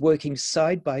designers working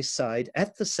side by side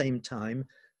at the same time,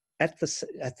 at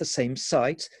the same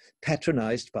site,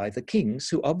 patronized by the kings,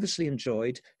 who obviously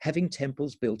enjoyed having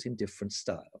temples built in different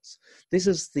styles. This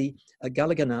is the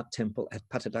Galaganath temple at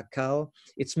Pattadakal.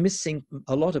 It's missing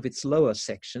a lot of its lower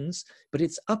sections, but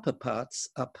its upper parts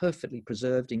are perfectly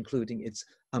preserved, including its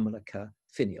Amalaka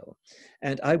finial.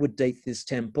 And I would date this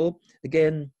temple,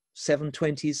 again,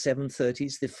 720s,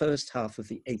 730s, the first half of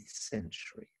the 8th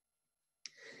century.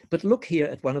 But look here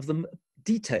at one of the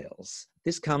details.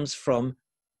 This comes from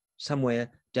somewhere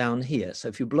down here. So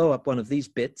if you blow up one of these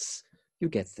bits, you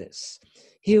get this.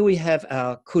 Here we have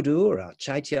our kudu, or our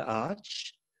Chaitya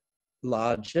arch,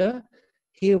 larger.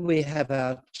 Here we have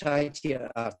our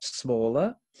Chaitya arch,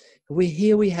 smaller.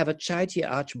 Here we have a Chaitya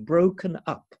arch broken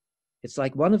up. It's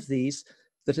like one of these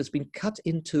that has been cut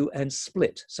into and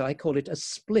split. So I call it a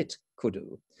split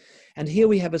kudu. And here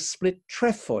we have a split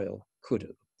trefoil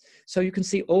kudu. So you can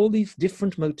see all these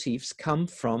different motifs come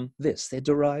from this. They're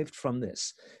derived from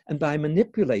this. And by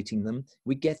manipulating them,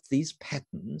 we get these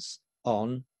patterns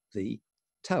on the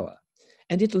tower.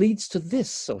 And it leads to this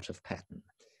sort of pattern.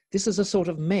 This is a sort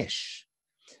of mesh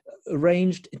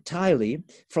arranged entirely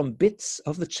from bits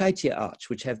of the Chaitya arch,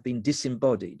 which have been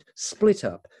disembodied, split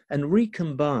up and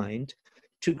recombined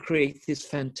to create this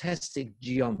fantastic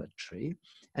geometry.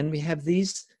 And we have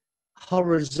these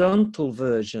horizontal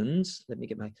versions, let me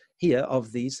get my, here,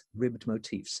 of these ribbed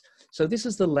motifs. So this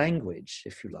is the language,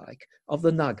 if you like, of the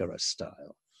Nagara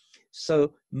style.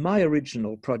 So my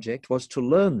original project was to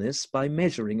learn this by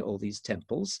measuring all these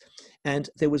temples, and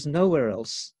there was nowhere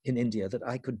else in India that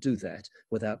I could do that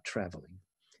without traveling.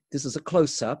 This is a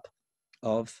close-up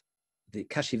of the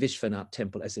Kashi Vishwanath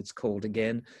temple, as it's called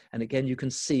again, and again you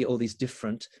can see all these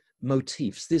different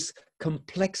motifs, this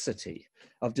complexity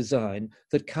of design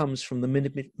that comes from the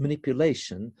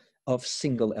manipulation of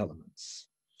single elements.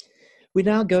 We're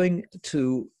now going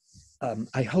to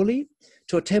Aiholi,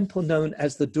 to a temple known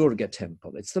as the Durga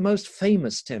temple. It's the most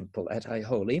famous temple at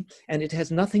Aiholi, and it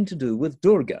has nothing to do with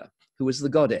Durga, who is the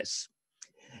goddess,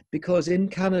 because in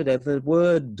Kannada the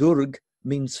word Durg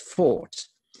means fort,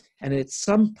 and at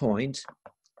some point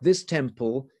this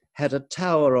temple had a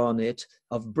tower on it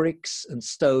of bricks and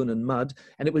stone and mud,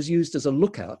 and it was used as a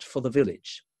lookout for the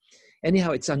village.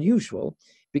 Anyhow, it's unusual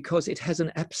because it has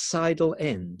an apsidal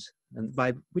end, and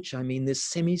by which I mean this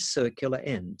semicircular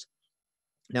end.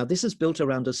 Now, this is built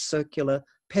around a circular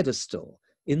pedestal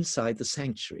inside the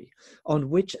sanctuary, on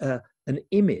which an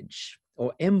image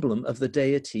or emblem of the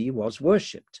deity was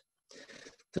worshipped.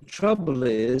 The trouble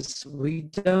is we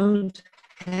don't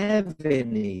have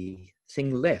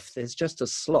anything left. There's just a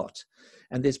slot.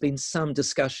 And there's been some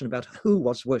discussion about who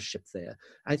was worshipped there.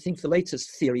 I think the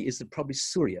latest theory is that probably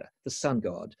Surya, the sun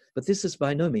god, but this is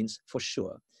by no means for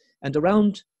sure. And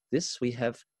around this, we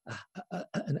have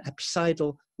an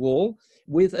apsidal wall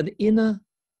with an inner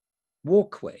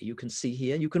walkway. You can see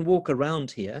here, you can walk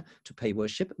around here to pay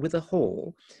worship with a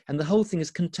hall, and the whole thing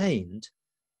is contained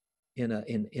in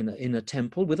a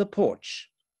temple with a porch.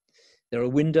 There are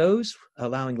windows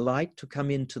allowing light to come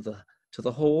into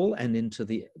the hall and into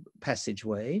the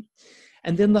passageway.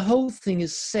 And then the whole thing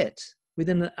is set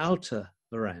within an outer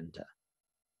veranda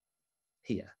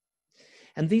here.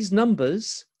 And these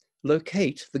numbers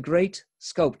locate the great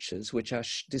sculptures which are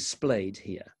displayed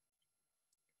here.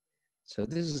 So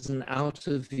this is an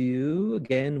outer view,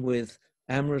 again with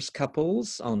amorous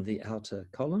couples on the outer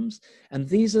columns. And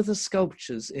these are the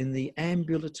sculptures in the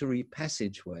ambulatory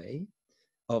passageway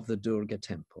of the Durga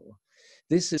temple.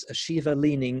 This is a Shiva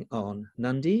leaning on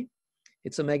Nandi.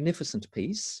 It's a magnificent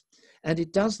piece, and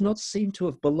it does not seem to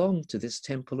have belonged to this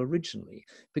temple originally,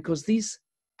 because these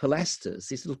pilasters,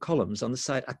 these little columns on the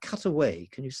side, are cut away,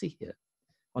 can you see here,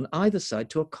 on either side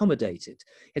to accommodate it.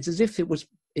 It's as if it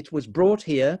was brought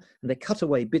here, and they cut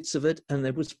away bits of it, and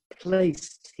it was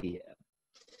placed here.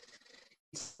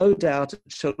 It's no doubt a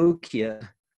Chalukya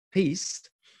piece,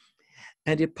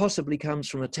 and it possibly comes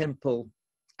from a temple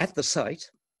at the site,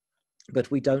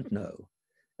 but we don't know,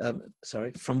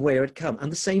 from where it comes.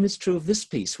 And the same is true of this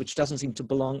piece, which doesn't seem to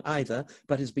belong either,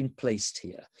 but has been placed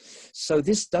here. So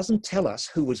this doesn't tell us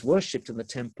who was worshipped in the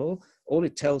temple. All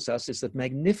it tells us is that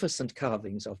magnificent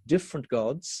carvings of different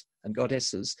gods and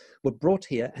goddesses were brought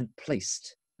here and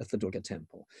placed at the Durga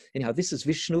temple. Anyhow, this is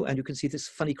Vishnu, and you can see this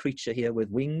funny creature here with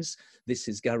wings. This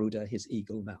is Garuda, his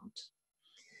eagle mount.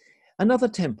 Another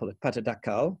temple at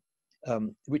Patadakal,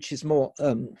 which is more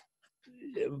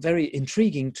very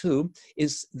intriguing too,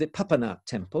 is the Papanath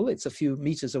temple. It's a few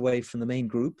meters away from the main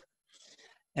group,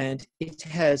 and it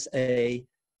has a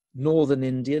northern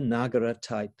Indian Nagara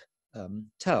type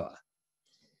tower.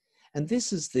 And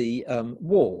this is the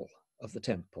wall of the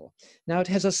temple. Now it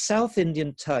has a South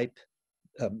Indian type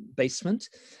basement,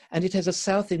 and it has a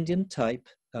South Indian type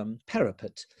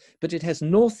parapet, but it has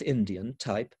North Indian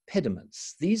type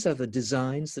pediments. These are the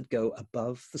designs that go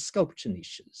above the sculpture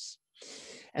niches.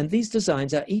 And these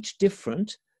designs are each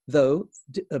different, though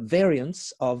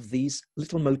variants of these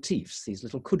little motifs, these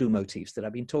little kudu motifs that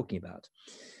I've been talking about.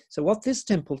 So what this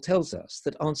temple tells us,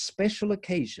 that on special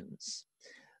occasions,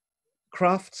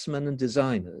 craftsmen and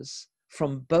designers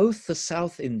from both the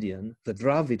South Indian, the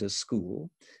Dravida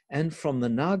school, and from the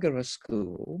Nagara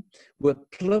school were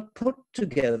put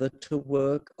together to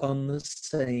work on the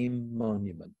same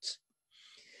monument.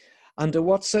 Under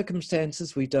what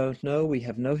circumstances, we don't know. We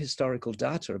have no historical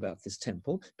data about this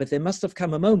temple, but there must have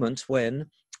come a moment when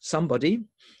somebody,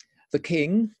 the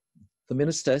king, the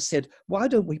minister, said, why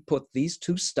don't we put these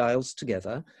two styles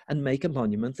together and make a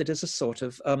monument that is a sort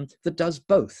of, that does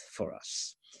both for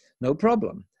us? No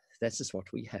problem. This is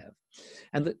what we have.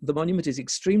 And the monument is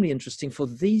extremely interesting for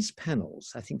these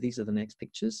panels. I think these are the next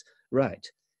pictures. Right.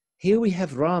 Here we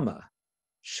have Rama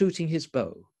shooting his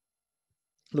bow.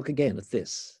 Look again at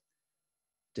this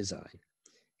design.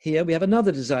 Here we have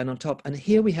another design on top, and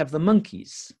here we have the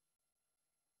monkeys.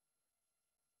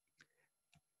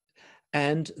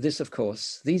 And this, of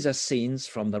course, these are scenes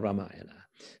from the Ramayana.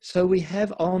 So we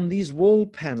have on these wall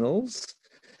panels,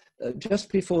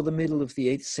 just before the middle of the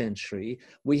 8th century,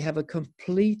 we have a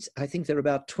complete, I think there are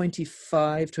about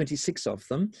 25, 26 of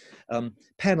them,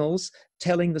 panels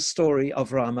telling the story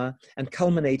of Rama and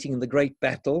culminating in the great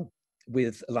battle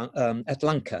with at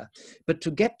Lanka. But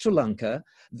to get to Lanka,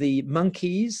 the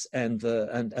monkeys and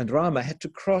Rama had to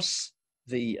cross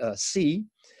the sea,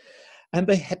 and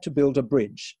they had to build a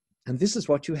bridge. And this is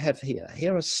what you have here.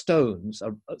 Here are stones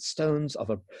of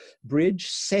a bridge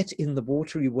set in the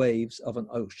watery waves of an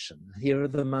ocean. Here are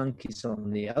the monkeys on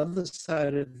the other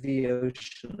side of the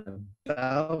ocean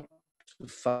about to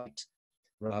fight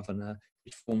Ravana,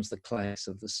 which forms the climax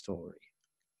of the story.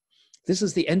 This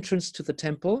is the entrance to the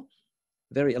temple,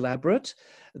 very elaborate.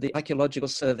 The archaeological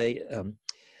survey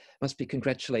must be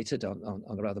congratulated on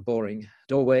a rather boring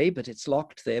doorway, but it's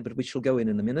locked there, but we shall go in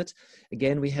a minute.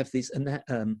 Again, we have these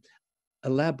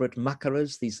elaborate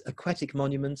makaras, these aquatic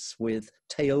monuments with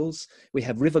tails. We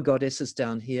have river goddesses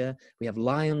down here. We have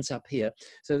lions up here.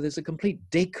 So there's a complete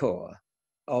decor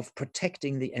of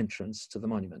protecting the entrance to the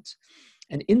monument.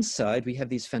 And inside, we have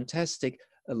these fantastic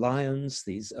lions,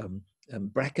 these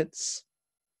brackets.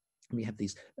 We have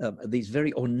these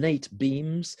very ornate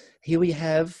beams. Here we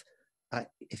have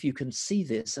if you can see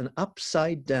this, an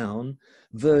upside down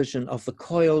version of the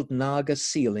coiled Naga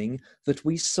ceiling that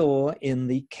we saw in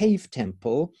the cave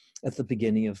temple at the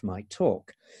beginning of my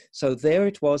talk. So there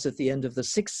it was at the end of the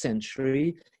 6th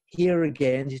century. Here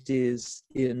again, it is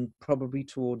in probably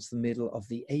towards the middle of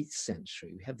the 8th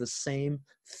century. We have the same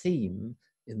theme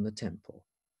in the temple.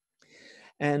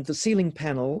 And the ceiling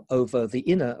panel over the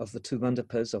inner of the two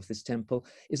mandapas of this temple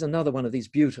is another one of these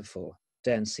beautiful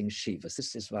dancing Shivas.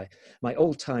 This is my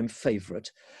all-time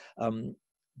favorite.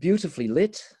 Beautifully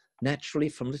lit, naturally,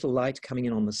 from little light coming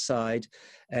in on the side.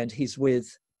 And he's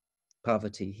with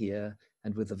Parvati here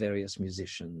and with the various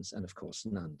musicians and, of course,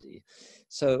 Nandi.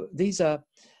 So these are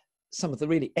some of the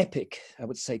really epic, I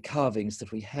would say, carvings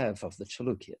that we have of the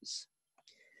Chalukyas.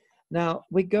 Now,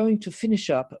 we're going to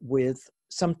finish up with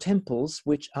some temples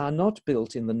which are not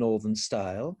built in the northern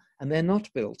style, and they're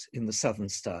not built in the southern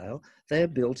style. They're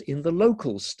built in the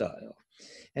local style.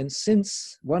 And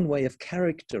since one way of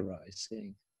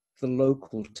characterizing the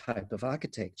local type of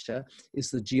architecture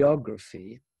is the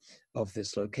geography of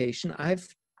this location,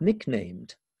 I've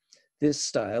nicknamed this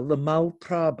style the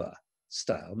Malprabha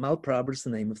style. Malprabha is the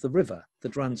name of the river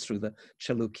that runs through the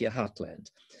Chalukya heartland.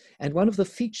 And one of the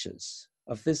features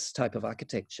of this type of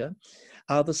architecture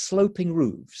are the sloping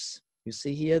roofs. You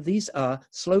see here, these are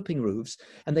sloping roofs,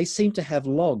 and they seem to have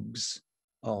logs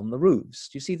on the roofs.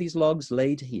 Do you see these logs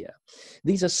laid here?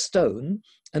 These are stone,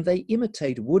 and they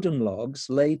imitate wooden logs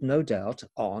laid, no doubt,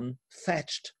 on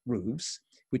thatched roofs,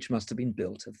 which must have been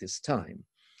built at this time.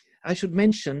 I should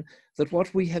mention that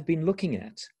what we have been looking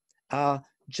at are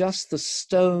just the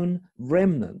stone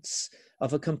remnants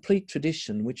of a complete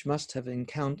tradition which must have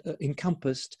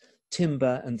encompassed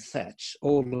timber and thatch,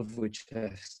 all of which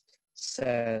are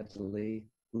sadly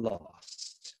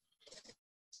lost.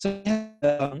 So we have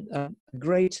a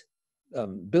great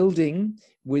building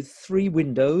with 3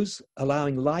 windows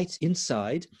allowing light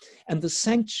inside, and the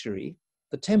sanctuary,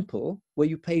 the temple where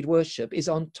you paid worship, is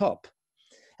on top.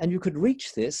 And you could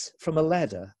reach this from a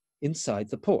ladder inside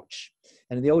the porch.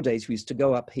 And in the old days, we used to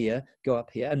go up here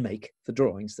and make the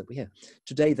drawings that we have.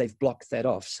 Today, they've blocked that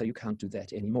off, so you can't do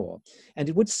that anymore. And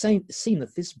it would seem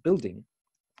that this building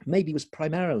maybe was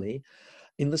primarily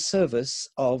in the service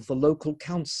of the local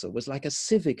council, was like a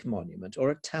civic monument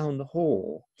or a town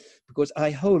hall, because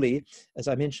Aiholi, as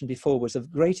I mentioned before, was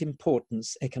of great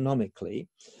importance economically.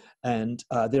 And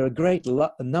there are a great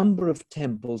number of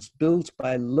temples built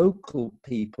by local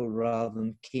people rather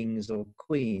than kings or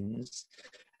queens.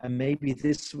 And maybe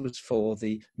this was for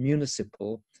the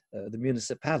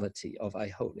municipality of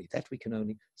Aiholi. That we can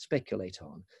only speculate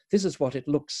on. This is what it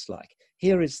looks like.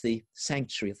 Here is the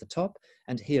sanctuary at the top,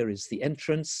 and here is the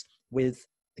entrance with,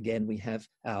 again, we have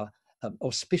our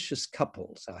auspicious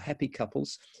couples, our happy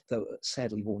couples, though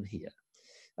sadly worn here.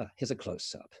 Here's a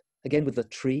close-up. Again, with the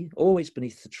tree, always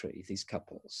beneath the tree, these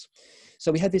couples.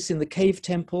 So we had this in the cave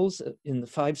temples in the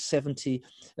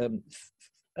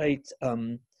 578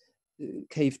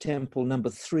 cave temple number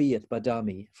 3 at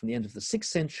Badami from the end of the 6th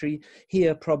century.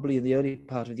 Here, probably in the early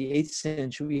part of the 8th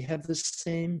century, we have the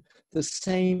same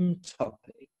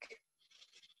topic.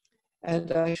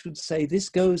 And I should say this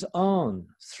goes on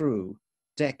through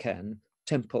Deccan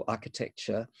temple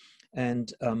architecture.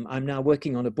 And I'm now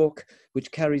working on a book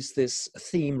which carries this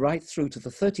theme right through to the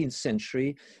 13th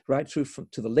century, right through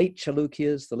to the late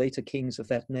Chalukyas, the later kings of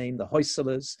that name, the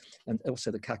Hoysalas, and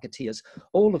also the Kakatiyas,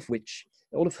 all of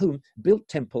whom built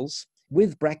temples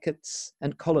with brackets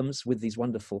and columns with these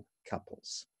wonderful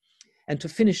couples. And to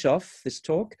finish off this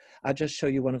talk, I'll just show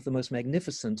you one of the most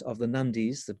magnificent of the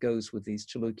Nandis that goes with these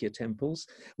Chalukya temples.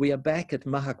 We are back at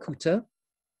Mahakuta.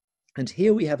 And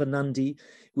here we have a Nandi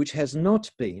which has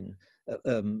not been,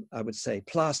 I would say,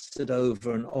 plastered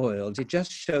over and oiled. It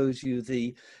just shows you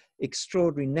the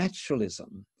extraordinary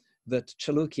naturalism that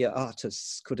Chalukya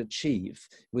artists could achieve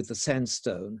with the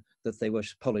sandstone that they were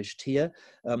polished here.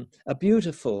 A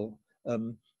beautiful,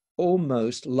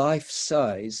 almost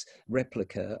life-size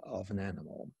replica of an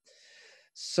animal.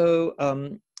 So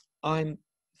I'm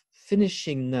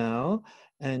finishing now,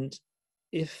 and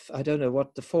if I don't know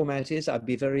what the format is, I'd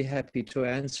be very happy to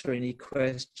answer any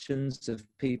questions if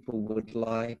people would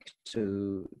like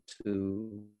to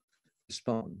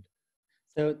respond.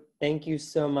 So thank you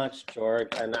so much,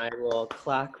 George, and I will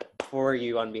clap for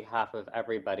you on behalf of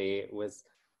everybody. It was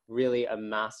really a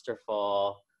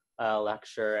masterful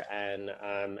lecture, and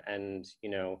you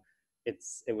know,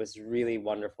 it was really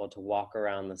wonderful to walk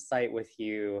around the site with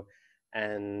you,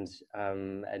 and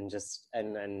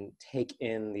take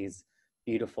in these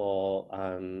beautiful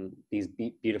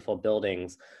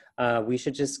buildings. We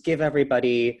should just give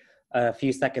everybody a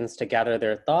few seconds to gather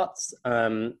their thoughts.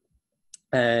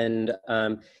 And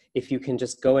if you can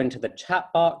just go into the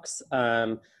chat box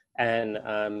and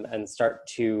start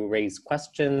to raise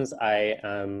questions,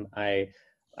 I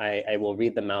will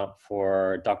read them out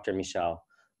for Dr. Michell.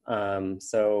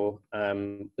 We'll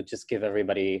just give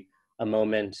everybody a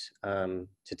moment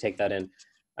to take that in.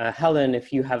 Helen,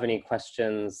 if you have any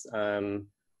questions, you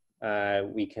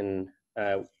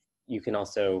can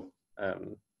also,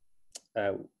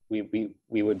 we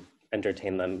would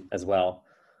entertain them as well.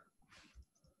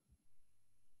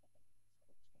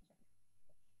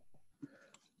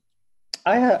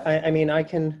 I mean, I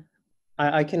can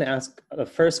ask a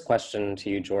first question to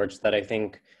you, George, that I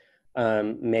think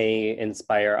may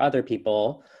inspire other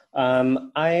people.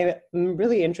 I'm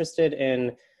really interested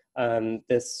in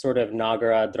this sort of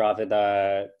Nagara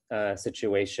Dravida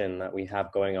situation that we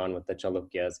have going on with the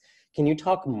Chalukyas. Can you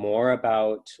talk more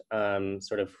about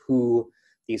sort of who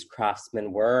these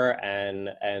craftsmen were and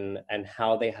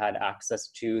how they had access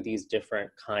to these different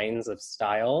kinds of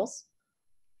styles?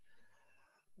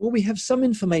 Well, we have some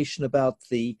information about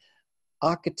the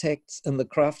architects and the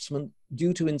craftsmen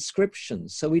due to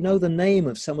inscriptions. So we know the name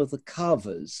of some of the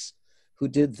carvers who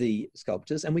did the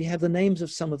sculptures, and we have the names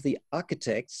of some of the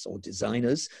architects or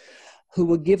designers who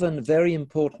were given very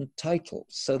important titles.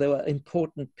 So they were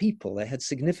important people. They had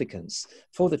significance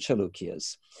for the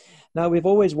Chalukyas. Now, we've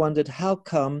always wondered how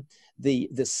come the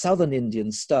southern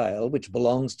Indian style, which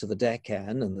belongs to the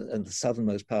Deccan and the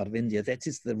southernmost part of India, that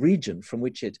is the region from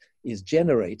which it is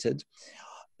generated,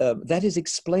 that is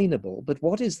explainable. But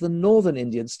what is the northern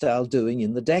Indian style doing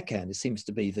in the Deccan? It seems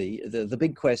to be the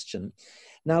big question.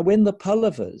 Now, when the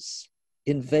Pallavas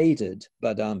invaded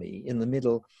Badami in the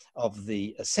middle of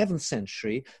the 7th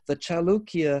century, the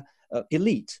Chalukya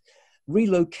elite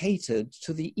relocated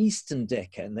to the eastern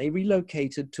Deccan. They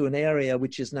relocated to an area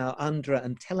which is now Andhra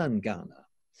and Telangana.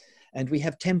 And we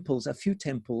have temples, a few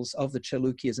temples of the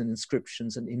Chalukyas and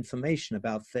inscriptions and information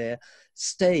about their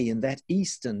stay in that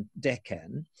eastern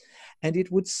Deccan. And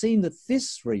it would seem that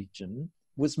this region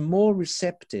was more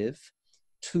receptive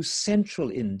to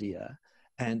central India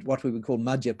and what we would call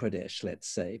Madhya Pradesh, let's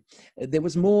say. There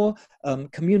was more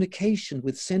communication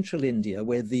with central India,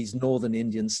 where these northern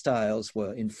Indian styles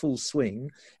were in full swing,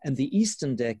 and the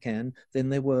eastern Deccan than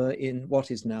they were in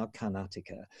what is now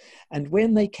Karnataka. And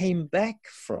when they came back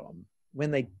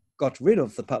when they got rid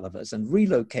of the Pallavas and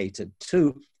relocated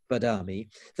to Badami,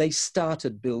 they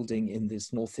started building in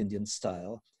this North Indian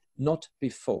style, not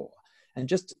before. And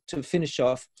just to finish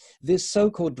off, this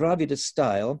so-called Dravida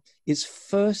style is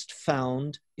first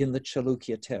found in the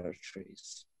Chalukya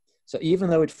territories. So even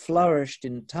though it flourished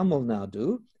in Tamil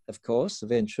Nadu, of course,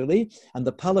 eventually, and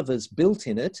the Pallavas built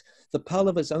in it, the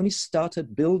Pallavas only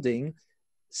started building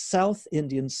South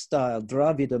Indian style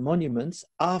Dravida monuments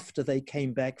after they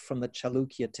came back from the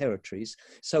Chalukya territories.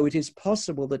 So it is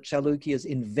possible that Chalukyas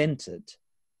invented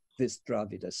this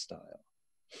Dravida style.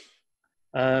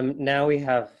 Now we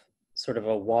have sort of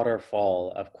a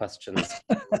waterfall of questions.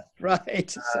 Right.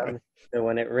 So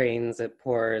when it rains, it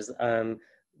pours.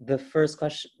 The first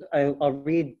question, I'll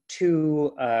read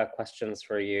two questions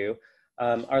for you.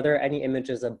 Are there any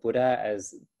images of Buddha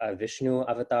as a Vishnu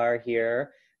avatar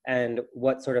here? And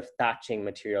what sort of thatching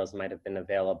materials might have been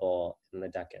available in the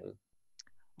Deccan?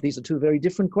 These are two very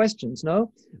different questions,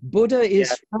 no? Buddha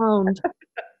is found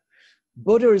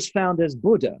as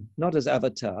Buddha, not as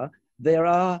avatar. There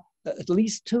are at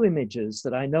least two images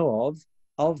that I know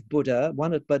of Buddha,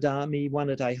 one at Badami, one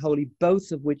at Aiholi,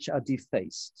 both of which are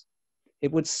defaced.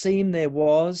 It would seem there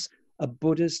was a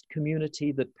Buddhist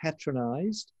community that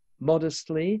patronized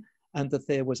modestly, and that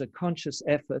there was a conscious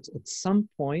effort at some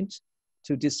point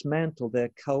to dismantle their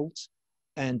cult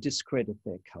and discredit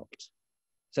their cult.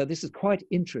 So this is quite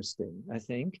interesting, I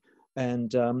think.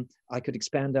 And I could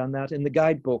expand on that. In the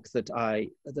guidebook that I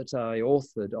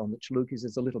authored on the Chalukyas,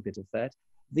 there's a little bit of that.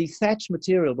 The thatch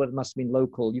material, well, it must have been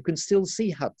local. You can still see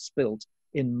huts built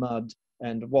in mud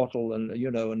and wattle and,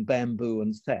 and bamboo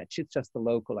and thatch. It's just the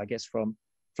local, I guess, from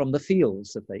the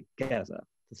fields that they gather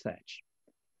the thatch.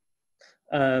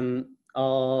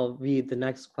 I'll read the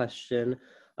next question.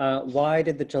 Why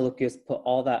did the Chalukyas put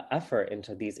all that effort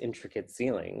into these intricate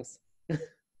ceilings?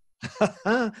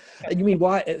 You mean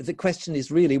why? The question is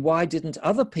really, why didn't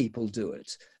other people do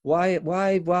it? Why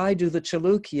do the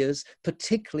Chalukyas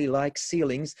particularly like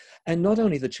ceilings? And not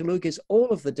only the Chalukyas, all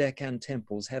of the Deccan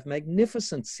temples have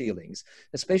magnificent ceilings,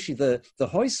 especially the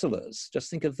Hoysalas.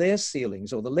 Just think of their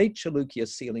ceilings, or the late Chalukya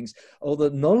ceilings, or the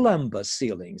Nolamba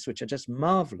ceilings, which are just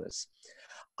marvelous.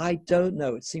 I don't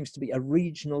know. It seems to be a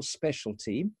regional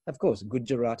specialty. Of course,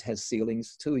 Gujarat has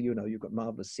ceilings too. You've got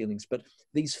marvelous ceilings. But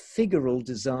these figural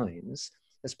designs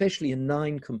especially in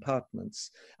 9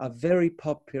 compartments, are very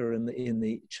popular in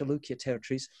the Chalukya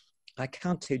territories. I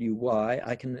can't tell you why,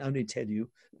 I can only tell you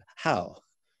how.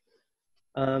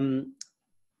 Can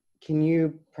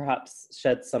you perhaps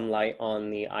shed some light on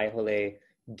the Aihole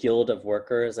Guild of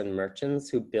Workers and Merchants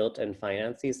who built and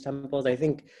financed these temples? I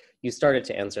think you started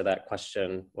to answer that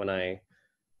question when I.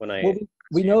 Well,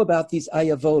 we know about these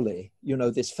Ayavole, you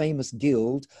know, this famous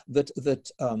guild that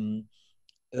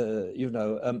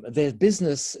their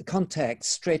business contacts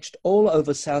stretched all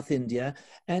over South India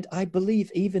and I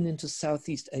believe even into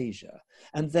Southeast Asia.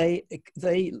 And they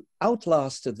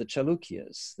outlasted the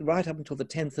Chalukyas. Right up until the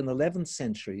 10th and 11th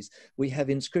centuries, we have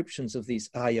inscriptions of these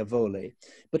Ayavole,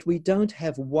 but we don't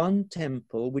have one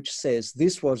temple which says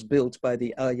this was built by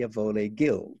the Ayavole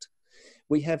guild.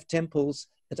 We have temples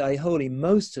at Aihole,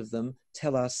 most of them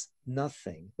tell us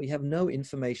nothing. We have no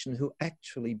information who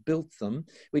actually built them.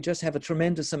 We just have a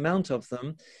tremendous amount of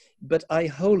them. But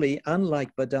Aihole,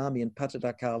 unlike Badami and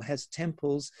Patadakal, has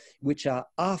temples which are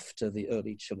after the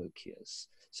early Chalukyas.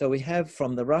 So we have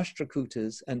from the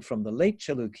Rashtrakutas and from the late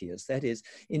Chalukyas, that is,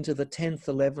 into the 10th,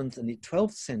 11th, and the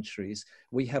 12th centuries,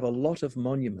 we have a lot of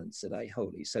monuments at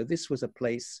Aihole. So this was a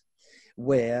place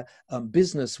where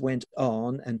business went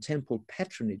on and temple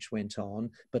patronage went on,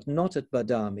 but not at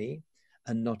Badami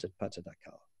and not at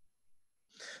Patadakal.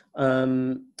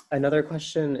 Another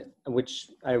question,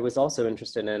 which I was also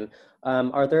interested in,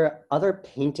 are there other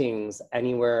paintings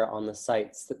anywhere on the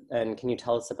sites, and can you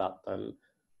tell us about them?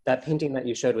 That painting that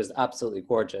you showed was absolutely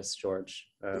gorgeous, George.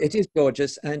 It is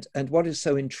gorgeous, and what is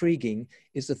so intriguing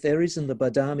is that there is in the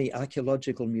Badami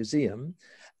Archaeological Museum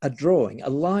a drawing, a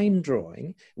line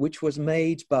drawing, which was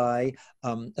made by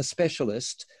a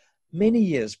specialist many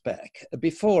years back,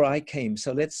 before I came,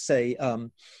 so let's say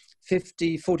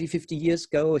 40, 50 years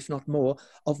ago, if not more,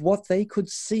 of what they could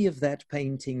see of that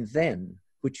painting then,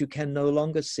 which you can no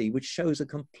longer see, which shows a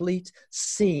complete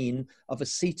scene of a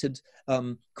seated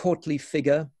courtly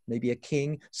figure, maybe a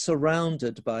king,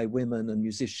 surrounded by women and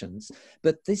musicians.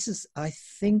 But this is, I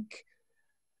think,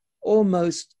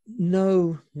 almost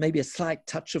maybe a slight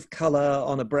touch of color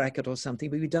on a bracket or something,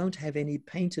 but we don't have any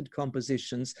painted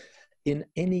compositions in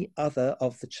any other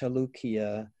of the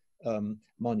Chalukya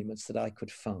monuments that I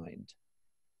could find.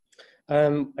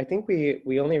 I think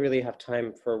we only really have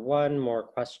time for one more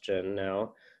question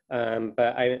now,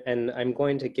 but I'm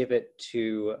going to give it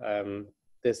to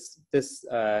this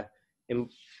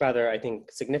rather, I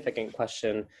think, significant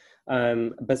question.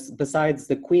 Besides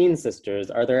the Queen sisters,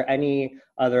 are there any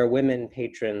other women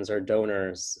patrons or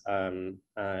donors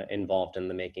involved in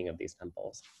the making of these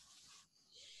temples?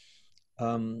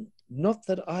 Not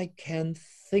that I can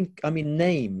think, I mean,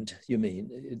 named, you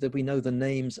mean, that we know the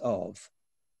names of?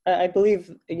 I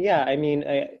believe, yeah, I mean,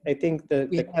 I think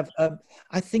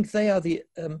I think they are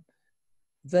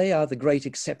the great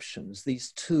exceptions,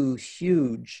 these two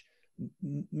huge,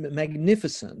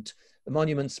 magnificent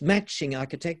monuments matching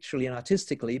architecturally and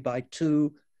artistically by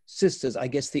two sisters. I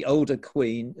guess the older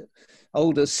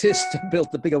sister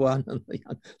built the bigger one and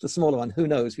the smaller one. Who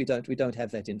knows? We don't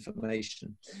have that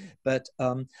information. But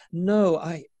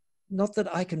no, not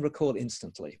that I can recall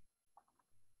instantly.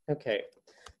 Okay.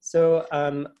 So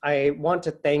I want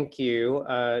to thank you,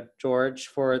 George,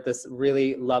 for this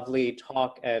really lovely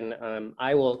talk, and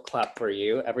I will clap for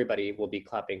you. Everybody will be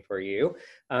clapping for you.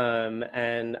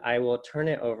 And I will turn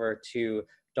it over to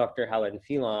Dr. Helen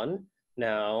Phelan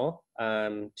now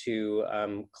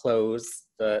to close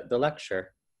the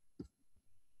lecture.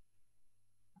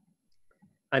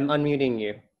 I'm unmuting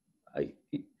you.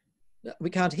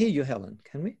 We can't hear you, Helen,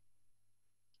 can we?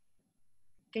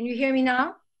 Can you hear me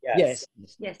now? Yes.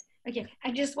 Yes. Okay.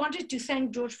 I just wanted to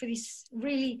thank George for this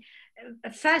really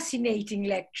fascinating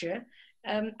lecture.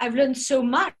 I've learned so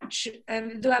much,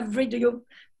 though I've read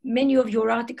many of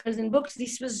your articles and books.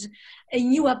 This was a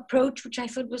new approach, which I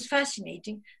thought was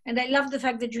fascinating. And I love the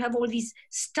fact that you have all these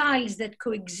styles that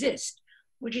coexist,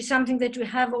 which is something that we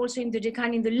have also in the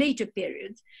Deccan in the later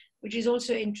periods, which is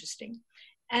also interesting.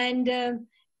 And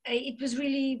it was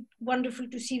really wonderful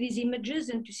to see these images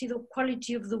and to see the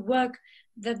quality of the work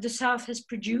that the South has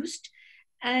produced.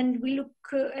 And we look,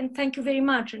 and thank you very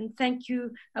much. And thank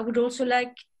you. I would also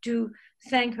like to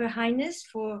thank Her Highness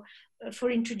for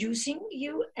introducing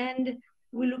you. And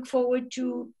we look forward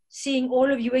to seeing all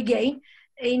of you again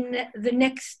in the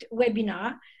next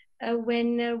webinar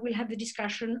when we'll have the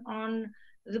discussion on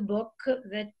the book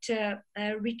that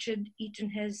Richard Eaton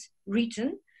has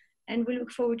written. And we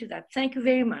look forward to that. Thank you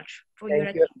very much for your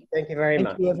attention. Thank you very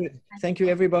much. Thank you,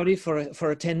 everybody,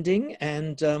 for attending.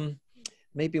 And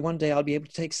maybe one day I'll be able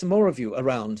to take some more of you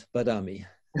around Badami.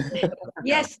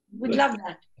 Yes, we'd love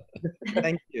that.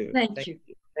 Thank you. Thank you.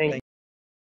 Thank